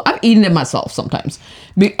 2 people. I've eaten it myself sometimes.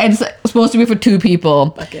 It's supposed to be for 2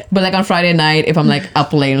 people, but like on Friday night, if I'm like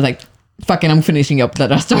up late, I'm like, fucking, I'm finishing up the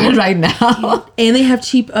restaurant right now. And they have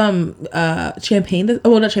cheap champagne.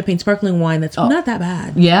 Not champagne, sparkling wine. That's not that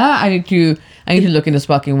bad. Yeah, I need to look into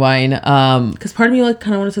sparkling wine. Because part of me like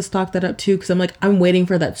kind of wanted to stock that up too. Because I'm like, I'm waiting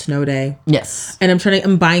for that snow day. Yes. And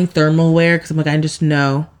I'm buying thermal wear because I'm like, I just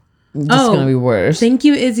know. It's gonna be worse. Thank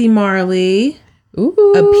you, Izzy Marley.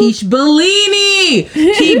 Ooh. A peach Bellini.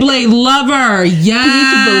 Keyblade lover. Yes.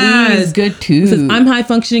 Peach Bellini is good too. Says, I'm high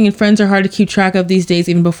functioning and friends are hard to keep track of these days,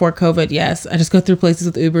 even before COVID. Yes. I just go through places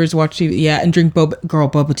with Ubers, watch TV, and drink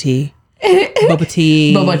boba tea. Boba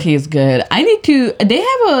tea. Boba tea is good. They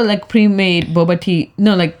have a like pre-made boba tea,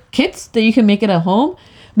 kits that you can make it at home.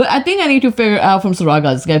 But I think I need to figure out from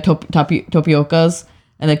Suraga's, get tapiocas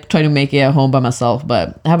and like try to make it at home by myself.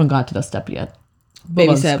 But I haven't got to that step yet.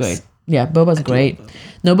 Baby Boba's steps. Great. Yeah, boba's great.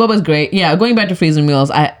 No, boba's great. Yeah, going back to freezer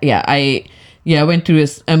meals, I went through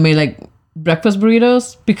this and made like breakfast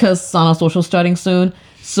burritos because Sana Social starting soon.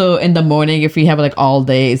 So in the morning, if we have like all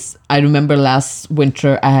days, I remember last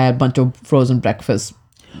winter I had a bunch of frozen breakfast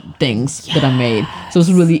things that I made. So it's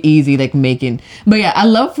really easy like making. But yeah, I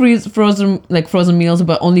love frozen meals,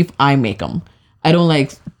 but only if I make them. I don't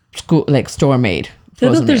like store made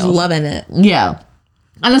frozen there's meals. love in it. Yeah.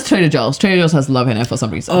 Unless Trader Joe's. Trader Joe's has love in it for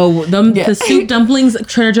some reason. Oh, the soup dumplings at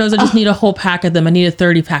Trader Joe's. I just need a whole pack of them. I need a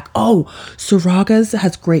 30 pack. Oh, Saraga's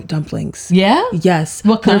has great dumplings. Yeah? Yes.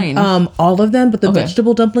 What kind? All of them, but the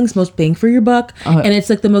vegetable dumplings, most bang for your buck. Okay. And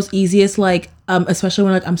it's like the most easiest, like, especially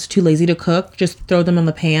when like I'm too lazy to cook, just throw them in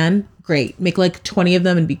the pan. Great. Make like 20 of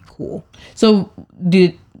them and be cool. So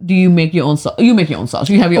do you make your own sauce? You make your own sauce.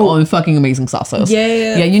 You have your own fucking amazing sauces.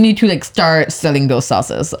 Yeah. Yeah, you need to like start selling those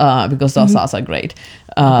sauces because those sauces are great.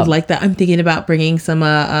 Like that. I'm thinking about bringing some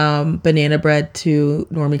banana bread to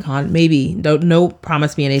NormieCon. Maybe. Don't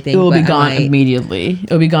promise me anything. It will be but I gone might. immediately. It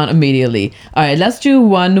will be gone immediately. All right, let's do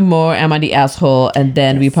one more Am I the Asshole? And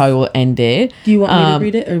then we probably will end it. Do you want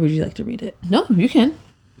me to read it or would you like to read it? No, you can.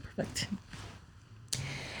 Perfect.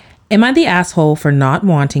 Am I the asshole for not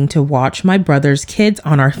wanting to watch my brother's kids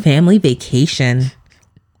on our family vacation?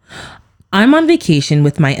 I'm on vacation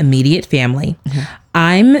with my immediate family.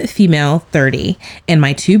 I'm female 30, and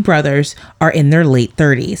my two brothers are in their late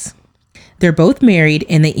 30s. They're both married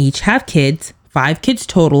and they each have kids, 5 kids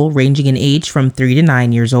total, ranging in age from 3 to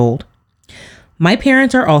 9 years old. My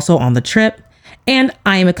parents are also on the trip, and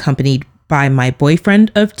I am accompanied by my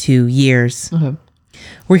boyfriend of 2 years. Okay.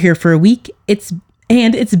 We're here for a week. It's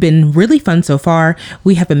been really fun so far.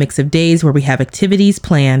 We have a mix of days where we have activities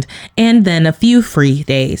planned and then a few free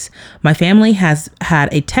days. My family has had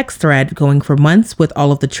a text thread going for months with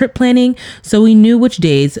all of the trip planning, so we knew which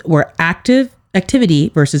days were activity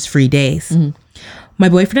versus free days. My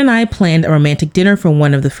boyfriend and I planned a romantic dinner for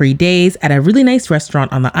one of the free days at a really nice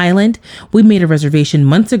restaurant on the island. We made a reservation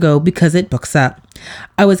months ago because it books up.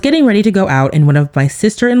 I was getting ready to go out and one of my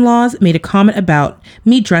sister-in-laws made a comment about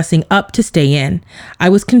me dressing up to stay in. I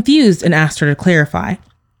was confused and asked her to clarify.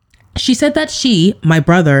 She said that she, my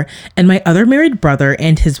brother, and my other married brother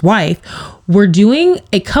and his wife were doing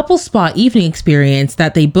a couple spa evening experience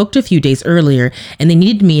that they booked a few days earlier, and they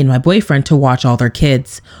needed me and my boyfriend to watch all their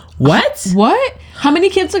kids. What? What? How many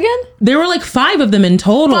kids again? There were like 5 of them in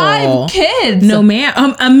total. 5 kids. No,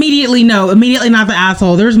 ma'am. Immediately not the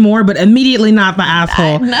asshole. There's more, but immediately not the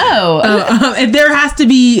asshole. No. If there has to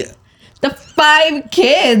be the 5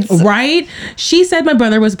 kids. Right? She said my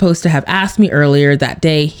brother was supposed to have asked me earlier that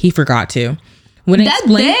day. He forgot to. When I That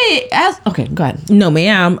explained, day. Okay, go ahead. no,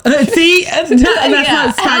 ma'am. See, that's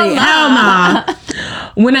not funny. Hell nah.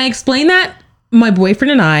 When I explained that, my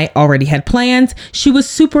boyfriend and I already had plans. She was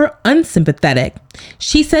super unsympathetic.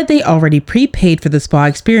 She said they already prepaid for the spa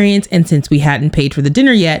experience, and since we hadn't paid for the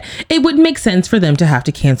dinner yet, it wouldn't make sense for them to have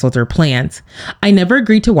to cancel their plans. I never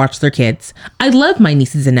agreed to watch their kids. I love my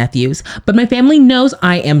nieces and nephews, but my family knows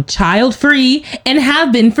I am child-free and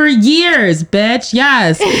have been for years, bitch.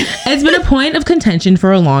 Yes. It's been a point of contention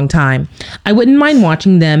for a long time. I wouldn't mind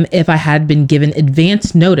watching them if I had been given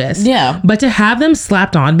advance notice. Yeah. But to have them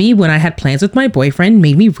slapped on me when I had plans with my boyfriend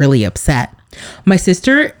made me really upset. My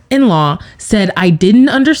sister-in-law said I didn't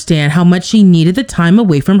understand how much she needed the time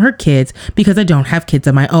away from her kids because I don't have kids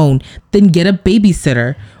of my own. Then get a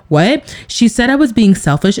babysitter. What? She said I was being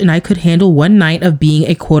selfish and I could handle one night of being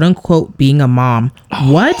a quote-unquote being a mom.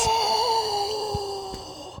 What?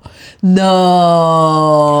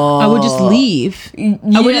 No. I would just leave.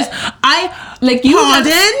 Yeah. Like you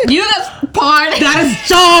pardon? You just pardon. That is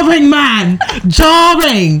jarring, man.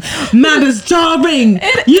 Jarring. Man, that's jarring.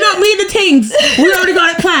 You don't mean the things. We already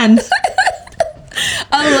got it planned.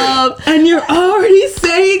 I love. And you're already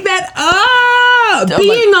saying that.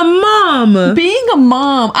 Being a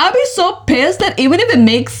mom. I'd be so pissed that even if it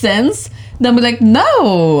makes sense, then be like,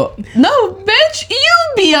 no, bitch,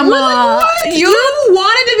 you be a mom. Like, you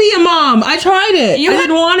wanted to be a mom. I tried it. I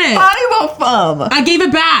didn't want it. I gave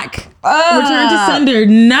it back. Return to sender.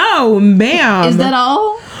 No, ma'am. Is that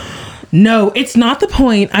all? No, it's not the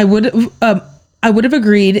point. I would have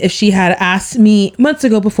agreed if she had asked me months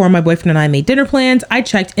ago before my boyfriend and I made dinner plans. I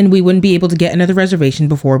checked and we wouldn't be able to get another reservation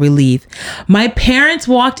before we leave. My parents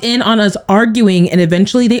walked in on us arguing and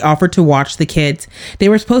eventually they offered to watch the kids. They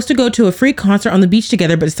were supposed to go to a free concert on the beach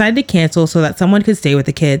together but decided to cancel so that someone could stay with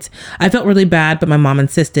the kids. I felt really bad, but my mom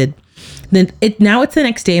insisted. Now it's the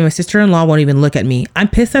next day and my sister-in-law won't even look at me. I'm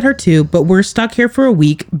pissed at her too, but we're stuck here for a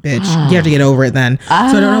week. Bitch, you have to get over it then. So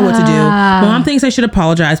I don't know what to do. My mom thinks I should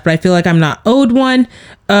apologize, but I feel like I'm not owed one.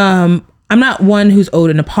 I'm not one who's owed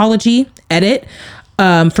an apology. Edit.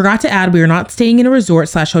 Forgot to add, we are not staying in a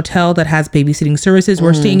resort/hotel that has babysitting services.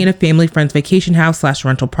 We're staying in a family friend's vacation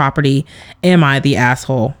house/rental property. Am I the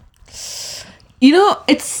asshole? You know,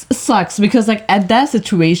 it sucks because like at that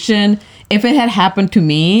situation, if it had happened to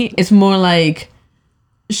me, it's more like,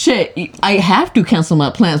 shit, I have to cancel my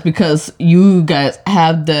plans because you guys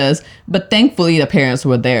have this. But thankfully the parents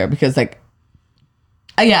were there because like,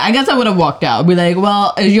 Yeah, I guess I would have walked out. Be like,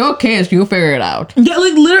 well, it's your case. You figure it out. Yeah,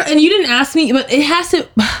 like literally, and you didn't ask me, but it has to.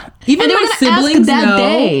 Even And they were my gonna ask siblings that know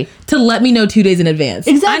day. to let me know 2 days in advance.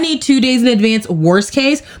 Exactly. I need 2 days in advance, worst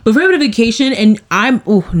case. But if we're having a vacation and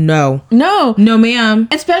no, ma'am.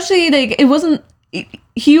 Especially like it wasn't.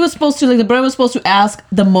 He was supposed to, like, the brother was supposed to ask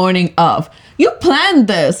the morning of. You planned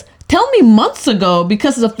this. Tell me months ago,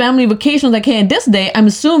 because it's a family vacation. Like, hey, and this day, I'm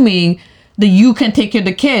assuming that you can take care of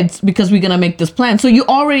the kids because we're gonna make this plan. So you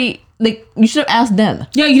already, like, you should have asked then.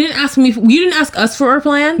 Yeah, you didn't ask me. You didn't ask us for our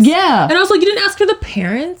plans. Yeah. And also, you didn't ask for the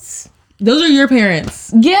parents. Those are your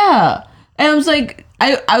parents. Yeah. And I was like,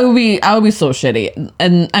 I would be so shitty.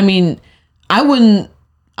 And I mean, I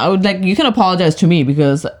would like, you can apologize to me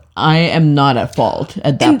because I am not at fault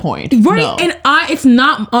at that point. Right. No. And it's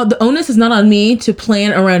not, the onus is not on me to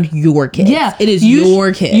plan around your kids. Yeah, It is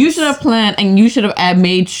your kids. You should have planned, and you should have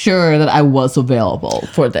made sure that I was available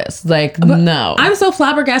for this. Like, no. I'm so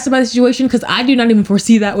flabbergasted by the situation because I do not even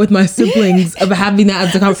foresee that with my siblings of having that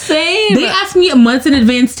as a conversation. Same. They asked me months in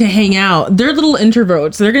advance to hang out. They're little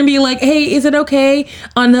introverts. They're going to be like, hey, is it okay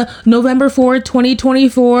on the November 4th,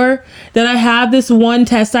 2024 that I have this one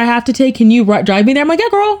test I have to take? Can you drive me there? I'm like, yeah,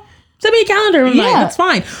 girl. Send me a calendar. I'm like, that's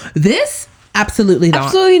fine. This, absolutely not.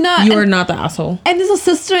 Absolutely not. You are not the asshole. And there's a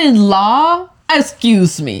sister-in-law.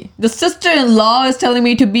 Excuse me. The sister-in-law is telling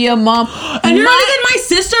me to be a mom. And you're not even my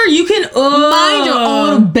sister. You can mind your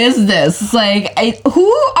own business. It's like,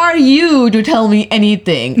 who are you to tell me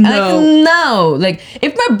anything? No. Like, no. Like,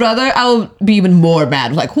 if my brother, I'll be even more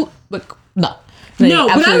mad. Like, who? Like, no. Like, no,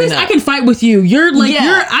 but at least not. I can fight with you. You're like,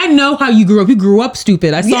 I know how you grew up. You grew up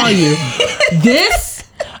stupid. I saw you. This,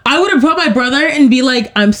 I would have brought my brother and be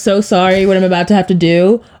like, I'm so sorry what I'm about to have to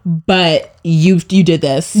do, but you did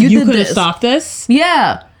this. You could have stopped this.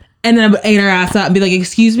 Yeah. And then I'd ate her ass up and be like,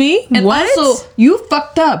 excuse me? And what? Also, you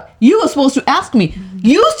fucked up. You were supposed to ask me.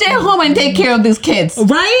 You stay home and take care of these kids.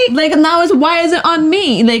 Right? Like, now why is it on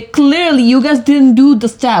me? Like, clearly you guys didn't do the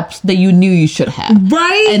steps that you knew you should have.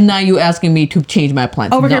 Right? And now you asking me to change my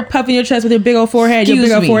plans. Over here puffing your chest with your big old forehead. Your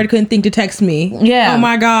big old forehead couldn't think to text me. Yeah. Oh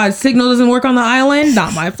my God. Signal doesn't work on the island?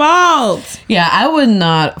 Not my fault. Yeah, I would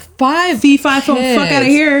not. 5 C5 from fuck out of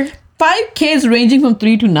here. 5 kids ranging from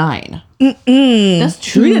 3 to 9. That's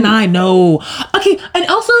true. 3 to 9, no. Okay, and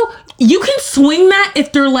also you can swing that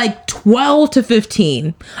if they're like 12 to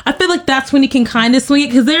 15. I feel like that's when you can kind of swing it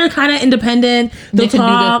because they're kind of independent. They'll They can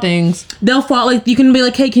do their things. They'll fall, like you can be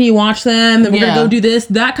like, hey, can you watch them? And we're gonna go do this.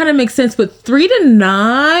 That kind of makes sense. But 3 to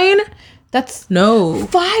 9, that's no.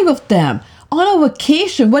 5 of them on a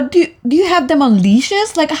vacation. What do you have them on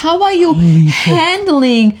leashes? Like, how are you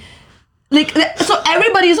handling? Like, so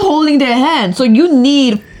everybody's holding their hand. So you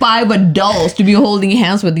need 5 adults to be holding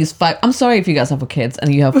hands with these 5. I'm sorry if you guys have kids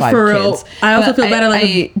and you have 5 For real. kids. I also feel better like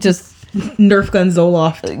I just Nerf gun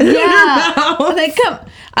Zoloft. Yeah. Like,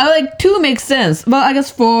 I like 2 makes sense. Well, I guess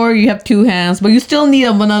 4 you have 2 hands, but you still need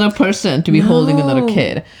another person to be holding another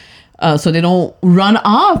kid. So they don't run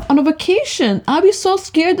off on a vacation. I'd be so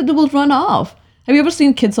scared that they will run off. Have you ever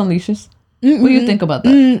seen kids on leashes? What do you think about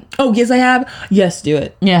that? Oh, yes, I have. Yes, do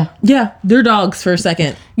it. Yeah. Yeah, they're dogs for a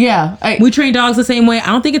second. Yeah. We train dogs the same way. I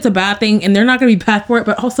don't think it's a bad thing, and they're not going to be bad for it.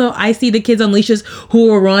 But also, I see the kids on leashes who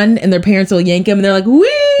will run, and their parents will yank them, and they're like, "Wee!"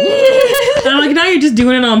 And I'm like, "Now you're just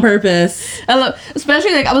doing it on purpose." I love,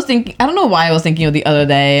 especially like I was thinking. I don't know why I was thinking of the other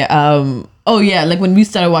day. Oh yeah, like when we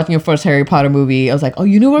started watching your first Harry Potter movie, I was like, "Oh,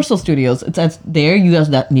 Universal Studios, it's there. You guys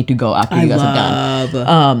need to go after you guys are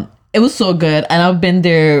done." It was so good, and I've been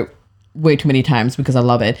there way too many times because I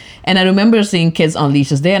love it. And I remember seeing kids on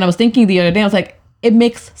leashes there, and I was thinking the other day, I was like, it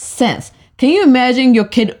makes sense. Can you imagine your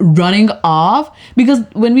kid running off? Because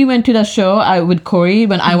when we went to that show with Corey,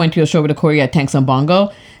 when I went to a show with Corey at Tanks and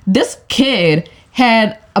Bongo, this kid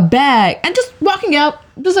had a bag and just walking out,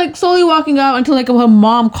 just like slowly walking out until like her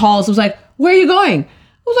mom calls. It was like, where are you going?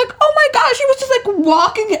 I was like, oh my gosh, she was just like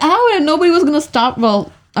walking out and nobody was gonna stop.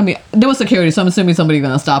 Well, I mean, there was security, so I'm assuming somebody's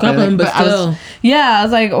gonna stop it. But still. I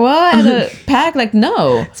was like, what? And the pack, like,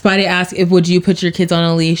 no. Spidey asked, would you put your kids on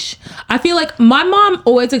a leash? I feel like my mom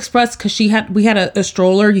always expressed, because we had a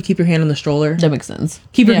stroller. You keep your hand on the stroller. That makes sense.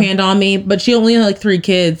 Keep your hand on me. But she only had like 3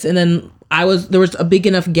 kids, and then there was a big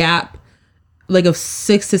enough gap, like of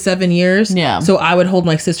 6 to 7 years. Yeah. So I would hold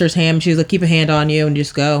my sister's hand. She was like, keep a hand on you and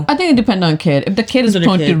just go. I think it depends on kid. If the kid is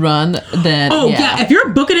prone to run, then yeah. If you're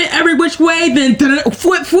booking it every which way, then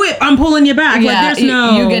flip, I'm pulling you back. Yeah, like, there's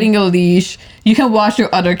no. You're getting a leash. You can watch your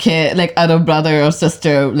other kid, like other brother or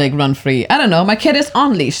sister, like run free. I don't know. My kid is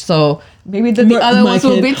on leash, so maybe the other ones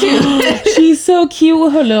will be too. She's so cute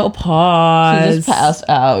with her little paws. She just passed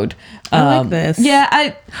out. I like this.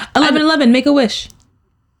 Yeah, 11, make a wish.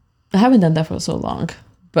 I haven't done that for so long.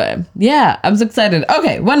 But yeah, I'm so excited.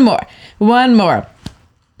 Okay, one more.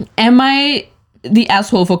 Am I the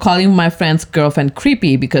asshole for calling my friend's girlfriend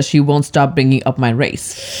creepy because she won't stop bringing up my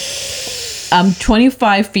race? I'm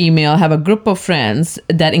 25 female, have a group of friends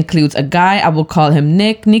that includes a guy. I will call him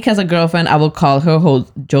Nick. Nick has a girlfriend. I will call her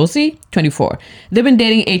Josie, 24. They've been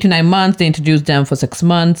dating 8 to 9 months. They introduced them for 6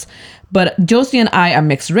 months. But Josie and I are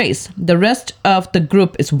mixed race. The rest of the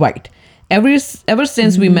group is white. Ever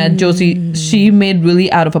since we met Josie, she made really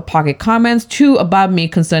out of her pocket comments too about me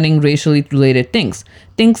concerning racially related things.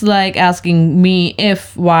 Things like asking me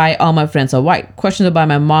why all my friends are white. Questions about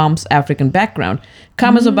my mom's African background.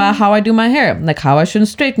 Comments about how I do my hair, like how I shouldn't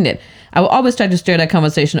straighten it. I will always try to steer that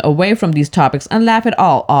conversation away from these topics and laugh it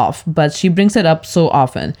all off, but she brings it up so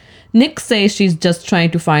often. Nick says she's just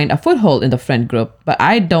trying to find a foothold in the friend group, but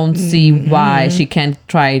I don't see why she can't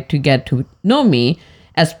try to get to know me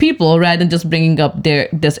as people rather than just bringing up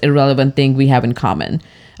this irrelevant thing we have in common.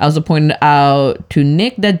 I also pointed out to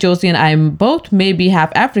Nick that Josie and I both may be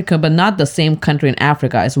half African, but not the same country in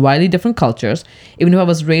Africa. It's widely different cultures. Even if I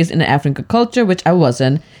was raised in an African culture, which I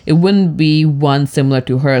wasn't, it wouldn't be one similar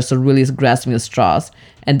to hers, so really it's grasping at straws.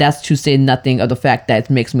 And that's to say nothing of the fact that it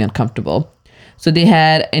makes me uncomfortable. So they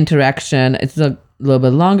had interaction. It's a little bit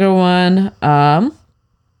longer one. Let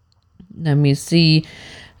me see.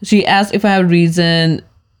 She asked if I have a reason,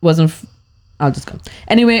 I'll just go.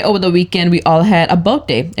 Anyway, over the weekend, we all had a boat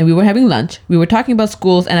day and we were having lunch. We were talking about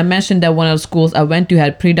schools and I mentioned that one of the schools I went to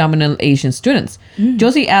had predominantly Asian students.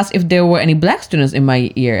 Josie asked if there were any black students in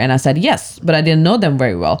my year and I said yes, but I didn't know them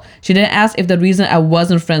very well. She then asked if the reason I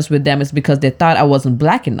wasn't friends with them is because they thought I wasn't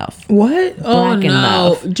black enough. What? Oh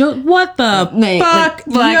no. What the fuck?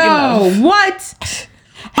 Yo, what?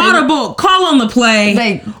 Audible, call on the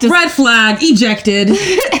play. Red flag, ejected.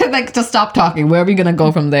 Just stop talking. Where are we gonna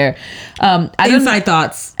go from there? Inside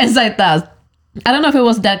thoughts. I don't know if it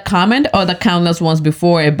was that comment or the countless ones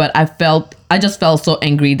before it, but I just felt so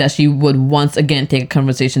angry that she would once again take a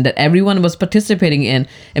conversation that everyone was participating in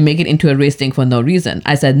and make it into a race thing for no reason.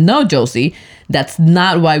 I said, no, Josie, that's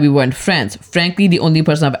not why we weren't friends. Frankly, the only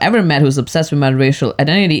person I've ever met who's obsessed with my racial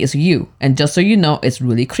identity is you. And just so you know, it's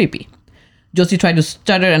really creepy. Josie tried to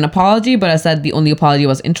stutter an apology, but I said the only apology I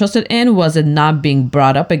was interested in was it not being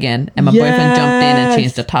brought up again. And my boyfriend jumped in and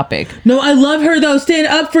changed the topic. No, I love her though. Stand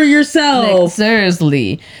up for yourself.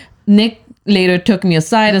 Seriously. Nick later took me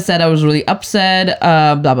aside and said I was really upset,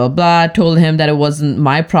 blah, blah, blah. Told him that it wasn't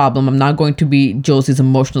my problem. I'm not going to be Josie's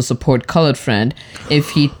emotional support colored friend. If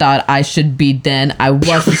he thought I should be, then I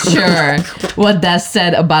wasn't sure what that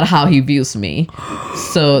said about how he views me.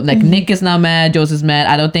 So Nick is now mad, Josie's mad.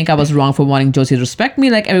 I don't think I was wrong for wanting Josie to respect me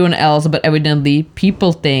like everyone else, but evidently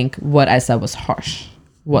people think what I said was harsh.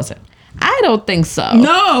 Was it? I don't think so.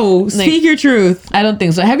 No, speak your truth. I don't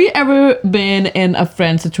think so. Have you ever been in a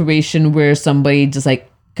friend situation where somebody just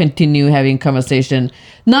continue having conversation,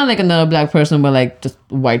 not like another black person, but just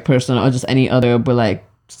a white person or just any other, but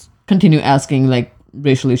just continue asking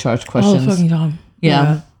racially charged questions? Oh, fucking dumb.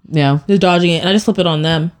 Yeah. Just dodging it, and I just flip it on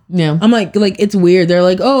them. Yeah. I'm like it's weird. They're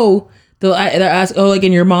like, oh. They'll ask,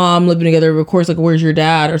 and your mom living together, of course, where's your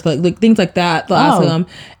dad? Or things like that. They'll ask them.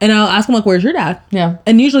 And I'll ask them, where's your dad? Yeah.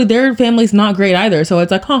 And usually their family's not great either. So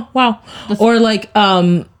it's oh, wow. Or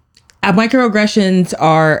microaggressions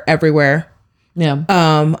are everywhere. Yeah.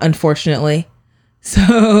 Unfortunately.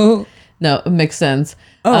 So. No, it makes sense.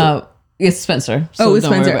 It's Spencer. So it's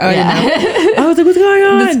Spencer. I was like, what's going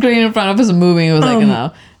on? The screen in front of us is moving. It was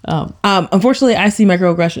no. Unfortunately, I see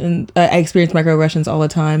microaggression. I experience microaggressions all the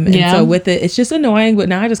time, and so with it, it's just annoying. But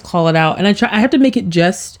now I just call it out, and I have to make it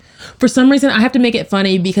for some reason, I have to make it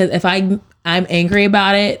funny because if I'm angry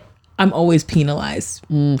about it, I'm always penalized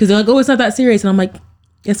because they're like, "Oh, it's not that serious," and I'm like,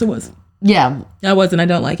 "Yes, it was." Yeah, I wasn't. I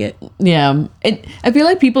don't like it. Yeah, I feel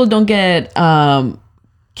like people don't get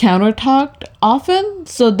counter talked often,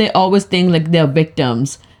 so they always think they're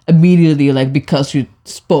victims immediately, because you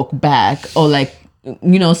spoke back or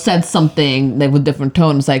said something with different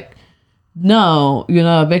tones. No, you're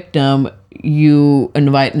not a victim. You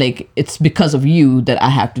invite it's because of you that I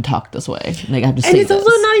have to talk this way. I have to say. And it's also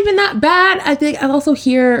not even that bad. I think I also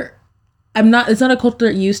hear it's not a culture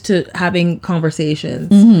that used to having conversations.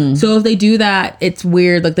 Mm-hmm. So if they do that, it's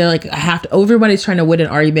weird. They're I have to. Everybody's trying to win an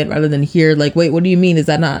argument rather than hear wait, what do you mean? Is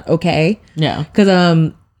that not okay? Yeah.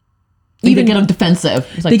 Because even get them defensive.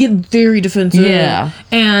 They get very defensive. Yeah.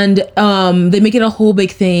 And they make it a whole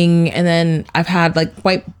big thing. And then I've had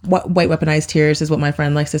white weaponized tears is what my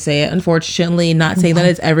friend likes to say it. Unfortunately, not saying that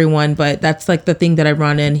it's everyone, but that's the thing that I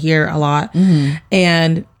run in here a lot. Mm-hmm.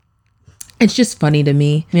 And It's just funny to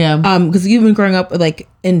me. Yeah. Because even growing up, like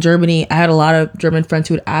in Germany, I had a lot of German friends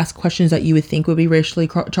who would ask questions that you would think would be racially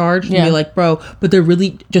charged. And be like, bro, but they're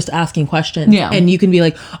really just asking questions. Yeah. And you can be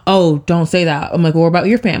like, oh, don't say that. I'm like, well, what about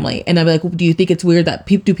your family? And I'd be like, well, do you think it's weird that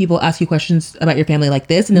do people ask you questions about your family like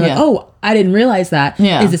this? And they're like, oh, I didn't realize that.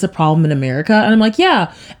 Yeah. Is this a problem in America? And I'm like,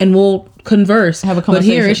 yeah. And we'll converse. Have a conversation.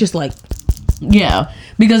 But here, it's just like... Yeah.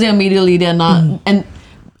 Because immediately they're not... And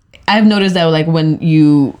I've noticed that like when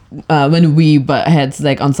we butt heads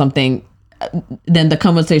like on something, then the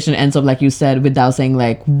conversation ends up like you said without saying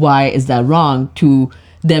like why is that wrong to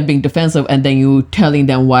them being defensive, and then you telling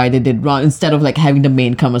them why they did wrong instead of like having the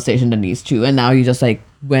main conversation that needs to. And now you just like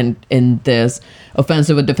went in this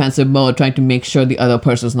offensive or defensive mode trying to make sure the other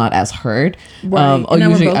person's not as hurt. Right. Or now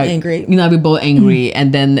usually we're both angry. You know, we're both angry,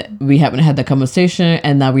 and then we haven't had the conversation,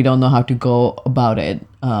 and now we don't know how to go about it.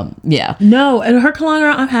 Yeah. No, and her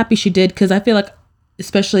Kalanga, I'm happy she did, because I feel like,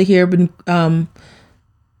 especially here, when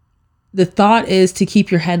the thought is to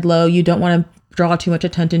keep your head low. You don't want to draw too much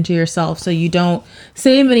attention to yourself, so you don't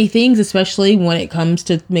say many things, especially when it comes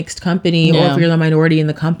to mixed company or if you're the minority in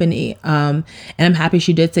the company. And I'm happy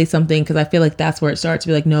she did say something, because I feel like that's where it starts to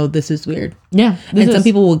be like, no, this is weird. Yeah. And some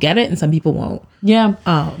people will get it and some people won't. Yeah.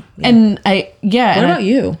 Yeah. And What about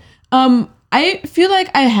you? I feel like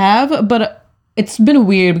I have, but it's been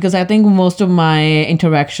weird because I think most of my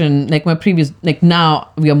interaction, like my previous, like now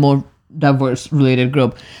we are more diverse related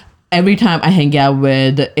group. Every time I hang out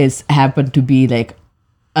with, it's happened to be like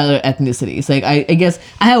other ethnicities. Like I guess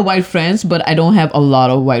I have white friends, but I don't have a lot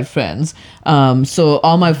of white friends. So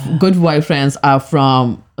all my good white friends are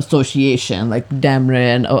from association, like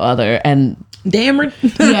Dameron or other. And Dameron.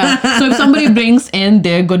 yeah. So if somebody brings in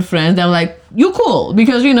their good friends, they're like, you're cool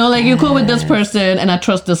because, you know, like you're cool with this person and I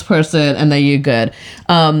trust this person and then you're good.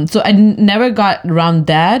 So I never got around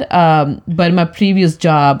that. But in my previous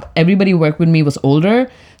job, everybody who worked with me was older.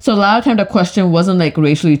 So a lot of times the question wasn't like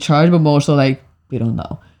racially charged, but more so like, we don't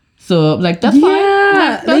know. So like, that's fine.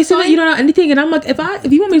 Yeah. They said that you don't know anything. And I'm like,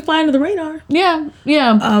 if you want me to fly under the radar. Yeah.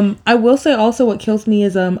 Yeah. I will say also what kills me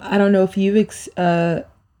is, I don't know if you've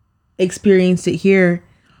experienced it here.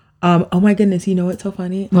 Oh my goodness, you know what's so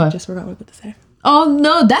funny? What? I just forgot what I was about to say. Oh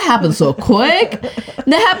no, that happened so quick.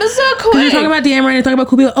 You're talking about Dameron and talking about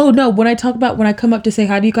cool people. Oh no, when I come up to say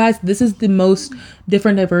hi to you guys, this is the most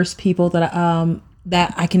different, diverse people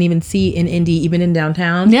that I can even see in Indy, even in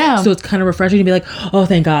downtown. Yeah. So it's kind of refreshing to be like, oh,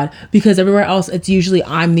 thank God. Because everywhere else, it's usually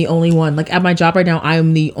I'm the only one. Like at my job right now, I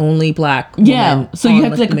am the only black woman. Yeah. So you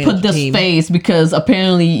have to like put this face because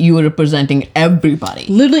apparently you are representing everybody.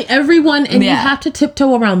 Literally everyone. And you have to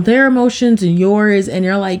tiptoe around their emotions and yours. And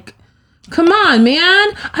you're like, come on, man.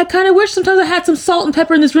 I kind of wish sometimes I had some salt and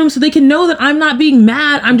pepper in this room so they can know that I'm not being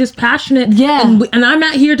mad. I'm just passionate. Yeah. And I'm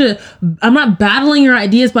not battling your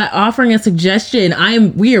ideas by offering a suggestion.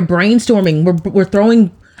 We are brainstorming. We're throwing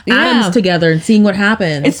atoms together and seeing what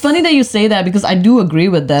happens. It's funny that you say that because I do agree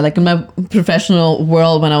with that. Like in my professional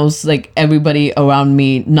world, when I was like everybody around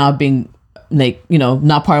me not being like, you know,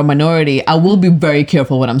 not part of minority, I will be very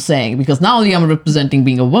careful what I'm saying because not only am I representing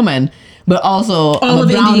being a woman, but also I'm a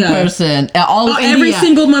brown India. Person. All of every India.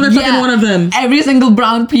 single motherfucking one of them. Every single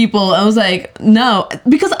brown people. I was like, no.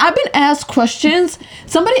 Because I've been asked questions.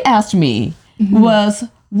 Somebody asked me was,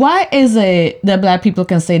 why is it that black people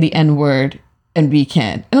can say the N-word and we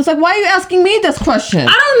can't? And I was like, why are you asking me this question?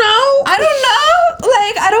 I don't know.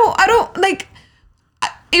 Like, I don't, like,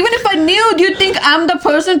 even if I knew, do you think I'm the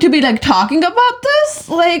person to be like talking about this?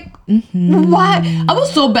 Like, why? I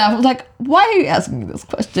was so baffled. Like, why are you asking me this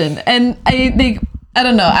question? And I think, I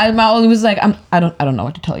don't know. I'm always like, I don't know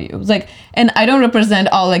what to tell you. It's like, and I don't represent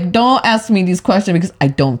all, like, don't ask me these questions because I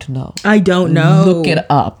don't know. Look it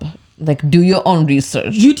up. Like, do your own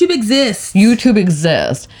research. YouTube exists.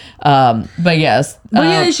 But yes. But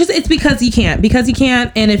yeah, it's because you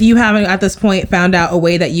can't. And if you haven't at this point found out a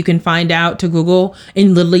way that you can find out to Google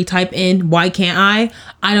and literally type in, why can't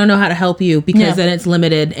I don't know how to help you because then it's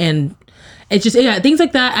limited. And it's just, things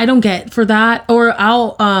like that I don't get for that. Or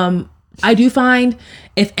I do find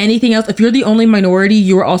if anything else, if you're the only minority,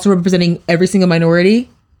 you are also representing every single minority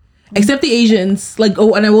except the Asians. Like,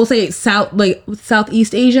 and I will say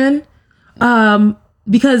Southeast Asian.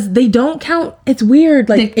 Because they don't count. It's weird.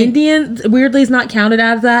 Like Indians weirdly is not counted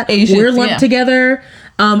as that. Asians, we're lumped together.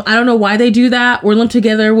 I don't know why they do that. We're lumped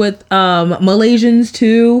together with Malaysians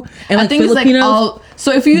too, and like I think Filipinos. It's like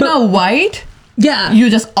so if you're not white, you're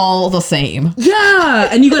just all the same. Yeah,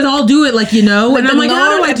 and you guys all do it like, you know. And I'm like,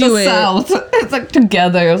 how do I do it? South. it's like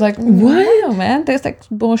together. It was like, wow, man, there's like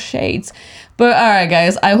more shades. But all right,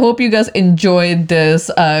 guys, I hope you guys enjoyed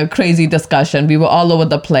this crazy discussion. We were all over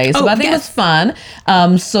the place, but I think it was fun.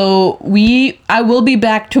 So I will be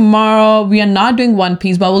back tomorrow. We are not doing One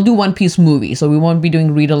Piece, but we'll do One Piece movie. So we won't be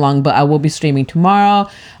doing read along, but I will be streaming tomorrow.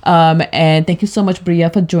 And thank you so much,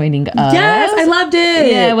 Bria, for joining us. Yes, I loved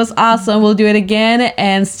it. Yeah, it was awesome. We'll do it again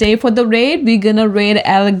and stay for the raid. We're gonna raid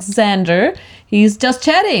Alexander. He's just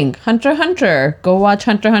chatting. Hunter x Hunter. Go watch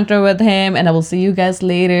Hunter x Hunter with him, and I will see you guys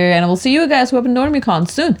later. And I will see you guys who have a NormieCon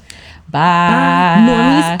soon. Bye.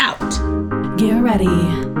 Normies out. Get ready.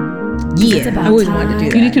 Yeah, about I always wanted to do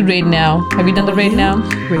that. You need to raid now. Have you done the raid now?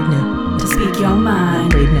 Right now. To speak your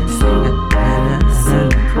mind. Right now.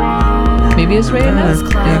 Maybe it's raid now.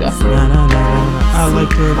 There you go. I like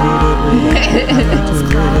to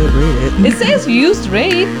read it. It says used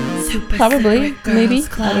raid. Super Probably. Secret Girls Maybe.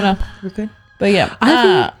 Club. I don't know. We're good. But yeah. I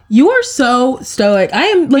think you are so stoic. I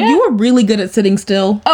am like, you are really good at sitting still.